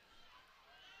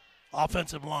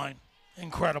offensive line.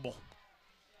 Incredible.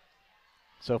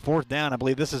 So fourth down, I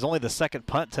believe this is only the second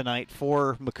punt tonight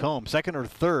for McComb. Second or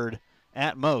third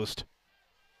at most.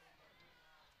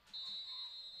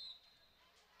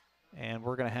 And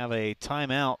we're going to have a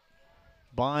timeout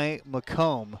by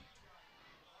McComb.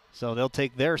 So they'll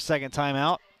take their second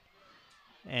timeout.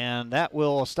 And that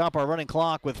will stop our running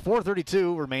clock with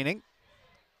 4:32 remaining.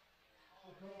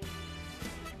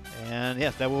 And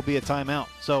yes, that will be a timeout.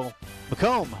 So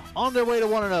McComb on their way to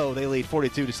 1-0. They lead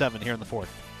 42-7 here in the fourth.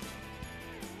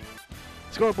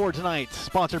 Scoreboard tonight,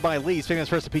 sponsored by Lee's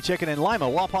Famous Recipe Chicken in Lima,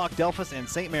 Wapak, Delphus, and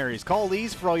St. Mary's. Call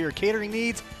Lee's for all your catering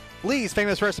needs. Lee's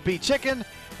Famous Recipe Chicken,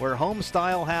 where home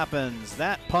style happens.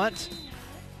 That punt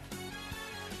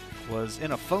was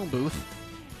in a phone booth.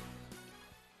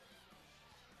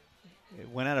 It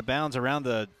went out of bounds around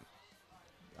the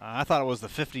I thought it was the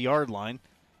 50-yard line.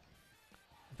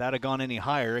 If that had gone any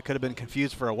higher, it could have been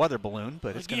confused for a weather balloon,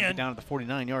 but it's going to be down at the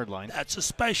 49-yard line. That's a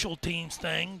special teams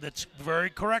thing that's very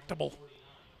correctable.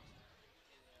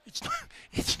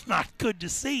 It's not good to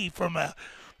see from a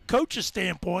coach's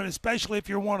standpoint, especially if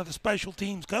you're one of the special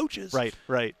teams coaches.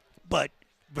 Right. But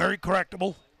very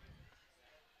correctable.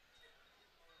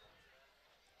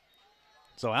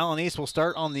 So Allen East will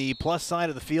start on the plus side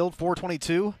of the field,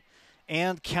 4:22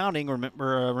 and counting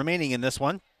remaining in this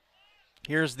one.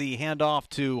 Here's the handoff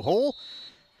to Hull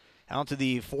out to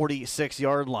the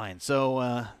 46-yard line.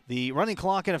 So the running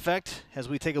clock in effect as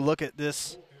we take a look at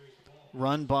this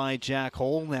run by Jack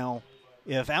Hull. Now,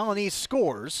 if Allen East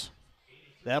scores,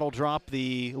 that'll drop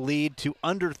the lead to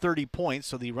under 30 points,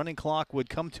 so the running clock would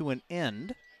come to an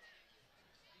end,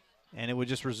 and it would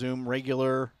just resume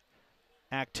regular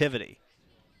activity.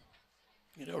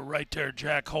 You know, right there,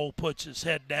 Jack Hull puts his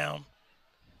head down,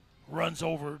 runs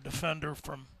over a defender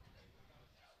from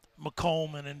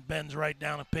McComb, and then bends right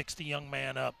down and picks the young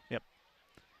man up. Yep.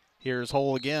 Here's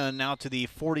Hull again, now to the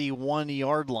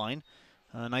 41-yard line.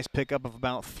 A nice pickup of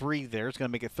about 3 there. It's going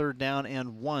to make it 3rd down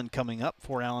and 1 coming up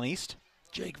for Allen East.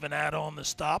 Jake Venata on the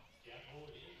stop.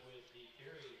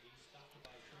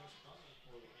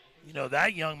 You know,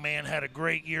 that young man had a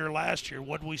great year last year.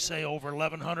 What did we say, over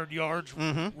 1,100 yards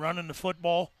running the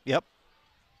football? Yep.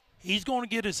 He's going to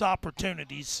get his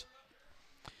opportunities.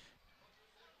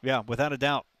 Yeah, without a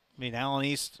doubt. I mean, Allen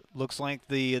East looks like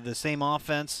the same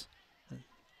offense.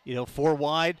 You know, 4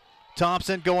 wide.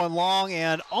 Thompson going long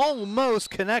and almost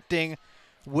connecting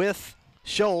with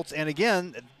Schultz. And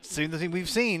again, same thing we've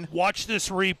seen. Watch this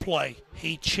replay.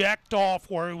 He checked off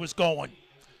where he was going.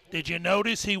 Did you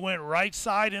notice he went right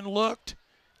side and looked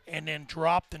and then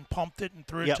dropped and pumped it and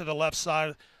threw it to the left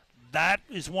side? That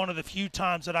is one of the few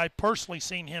times that I personally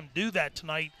seen him do that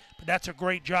tonight. But that's a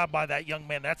great job by that young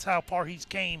man. That's how far he's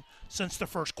came since the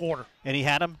first quarter. And he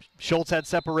had him. Schultz had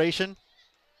separation.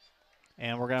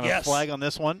 And we're going to have a flag on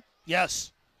this one.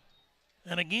 Yes.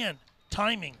 And again,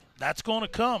 timing. That's going to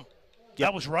come.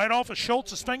 That was right off of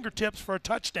Schultz's fingertips for a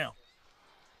touchdown.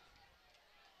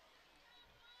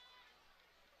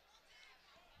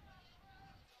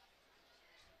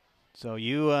 So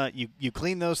you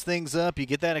clean those things up, you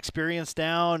get that experience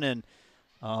down, and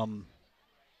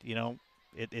you know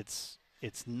it's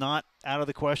not out of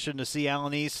the question to see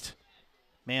Allen East,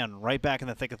 man, right back in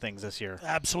the thick of things this year.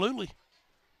 Absolutely.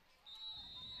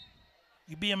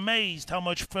 You'd be amazed how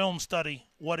much film study,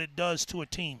 what it does to a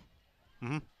team.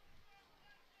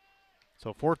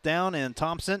 So 4th down, and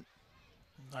Thompson.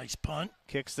 Nice punt.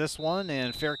 Kicks this one,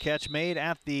 and fair catch made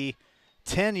at the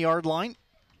 10-yard line.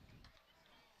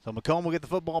 So McComb will get the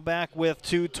football back with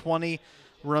 2:20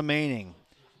 remaining.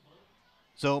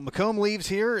 So McComb leaves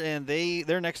here, and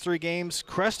their next 3 games,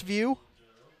 Crestview,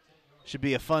 should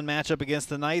be a fun matchup against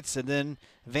the Knights, and then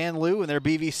Van Loo in their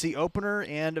BVC opener,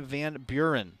 and Van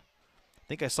Buren. I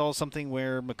think I saw something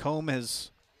where McComb has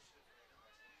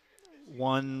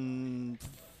won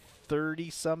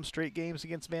 30-some straight games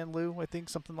against Van Loo, I think,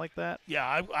 something like that.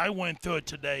 Yeah, I went through it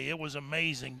today. It was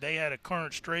amazing. They had a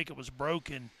current streak. It was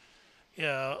broken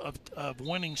of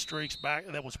winning streaks back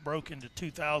that was broken to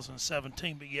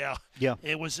 2017. But, yeah,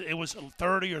 it was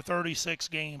 30 or 36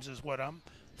 games is what I'm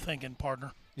thinking,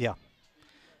 partner. Yeah.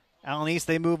 Allen East,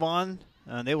 they move on.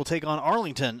 They will take on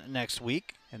Arlington next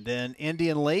week, and then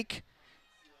Indian Lake,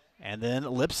 and then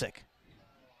Lipsick.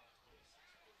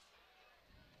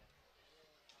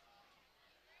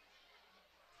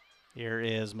 Here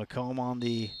is McComb on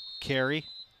the carry.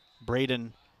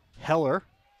 Braden Heller,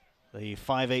 the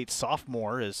 5'8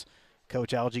 sophomore, is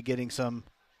Coach Algie getting some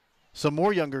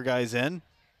more younger guys in.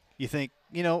 You think,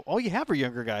 you know, all you have are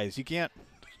younger guys. You can't.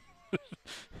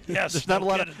 Yes, there's not a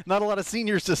lot of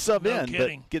seniors to sub in,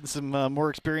 kidding. But getting some more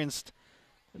experience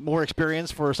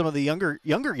for some of the younger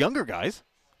guys.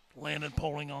 Landon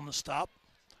Poling on the stop.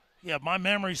 Yeah, if my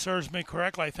memory serves me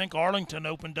correctly, I think Arlington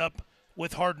opened up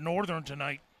with Hard Northern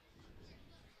tonight.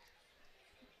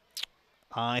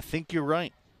 I think you're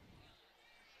right.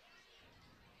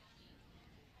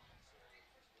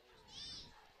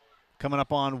 Coming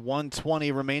up on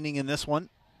 1:20 remaining in this one.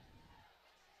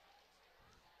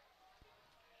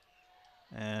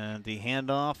 And the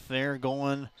handoff there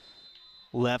going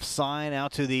left side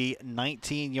out to the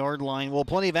 19-yard line. Well,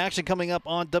 plenty of action coming up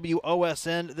on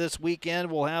WOSN this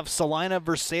weekend. We'll have Salina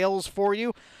Versailles for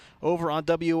you over on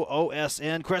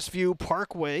WOSN Crestview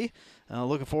Parkway.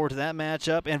 Looking forward to that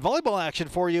matchup. And volleyball action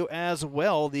for you as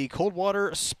well. The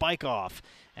Coldwater Spike Off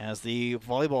as the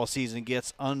volleyball season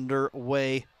gets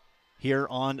underway here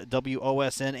on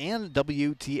WOSN and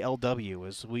WTLW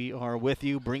as we are with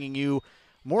you, bringing you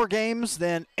more games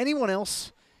than anyone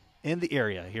else in the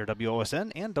area here at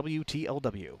WOSN and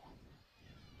WTLW.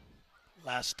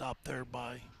 Last stop there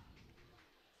by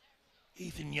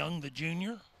Ethan Young, the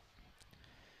junior.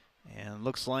 And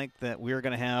looks like that we're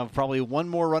going to have probably one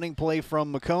more running play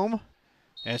from McComb.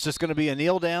 And it's just going to be a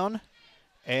kneel down.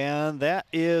 And that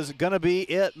is going to be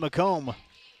it. McComb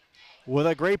with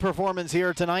a great performance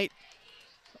here tonight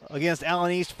against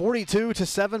Allen East.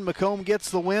 42-7, McComb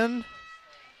gets the win.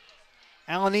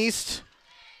 Allen East,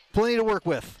 plenty to work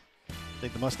with. I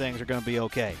think the Mustangs are going to be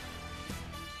okay.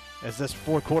 As this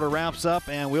fourth quarter wraps up,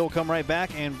 and we'll come right back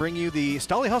and bring you the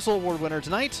Stolly Hustle Award winner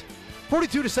tonight.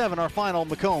 42-7, our final,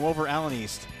 McComb over Allen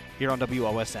East here on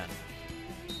WOSN.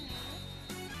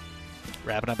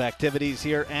 Wrapping up activities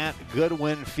here at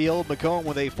Goodwin Field. McComb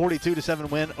with a 42-7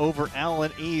 win over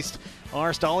Allen East.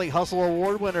 Our Stolly Hustle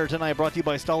Award winner tonight, brought to you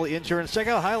by Stolly Insurance. Check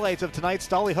out highlights of tonight's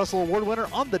Stolly Hustle Award winner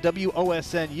on the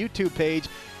WOSN YouTube page.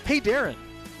 Hey, Darren,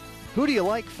 who do you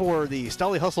like for the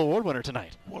Stolly Hustle Award winner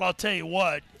tonight? Well, I'll tell you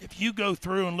what, if you go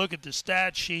through and look at the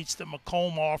stat sheets that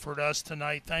McComb offered us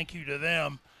tonight, thank you to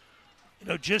them. You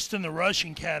know, just in the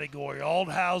rushing category,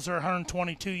 Aldhauser,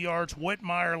 122 yards,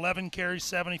 Whitmire, 11 carries,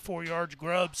 74 yards,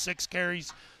 Grubb, 6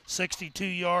 carries, 62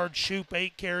 yards, Shoup,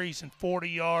 8 carries, and 40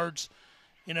 yards.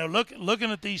 You know, looking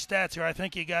at these stats here, I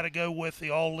think you got to go with the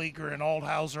all-leaguer and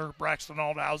Aldhauser, Braxton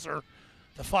Aldhauser,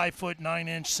 the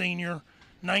 5'9" senior.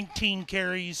 19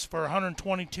 carries for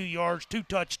 122 yards, 2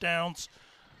 touchdowns,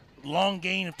 long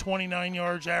gain of 29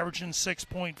 yards, averaging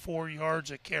 6.4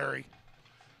 yards a carry.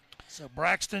 So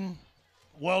Braxton,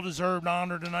 well-deserved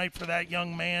honor tonight for that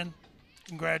young man.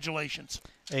 Congratulations.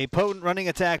 A potent running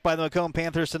attack by the McComb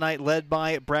Panthers tonight, led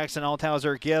by Braxton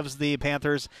Althauser, gives the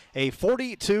Panthers a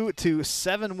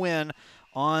 42-7 win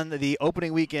on the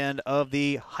opening weekend of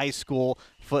the high school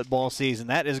football season.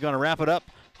 That is going to wrap it up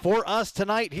for us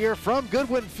tonight here from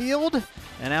Goodwin Field.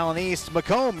 And Allen East,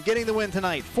 McComb getting the win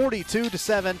tonight,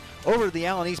 42-7 over the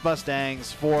Allen East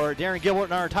Mustangs. For Darren Gilbert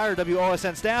and our entire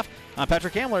WOSN staff, I'm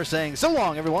Patrick Hamler saying so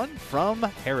long, everyone, from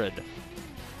Herod.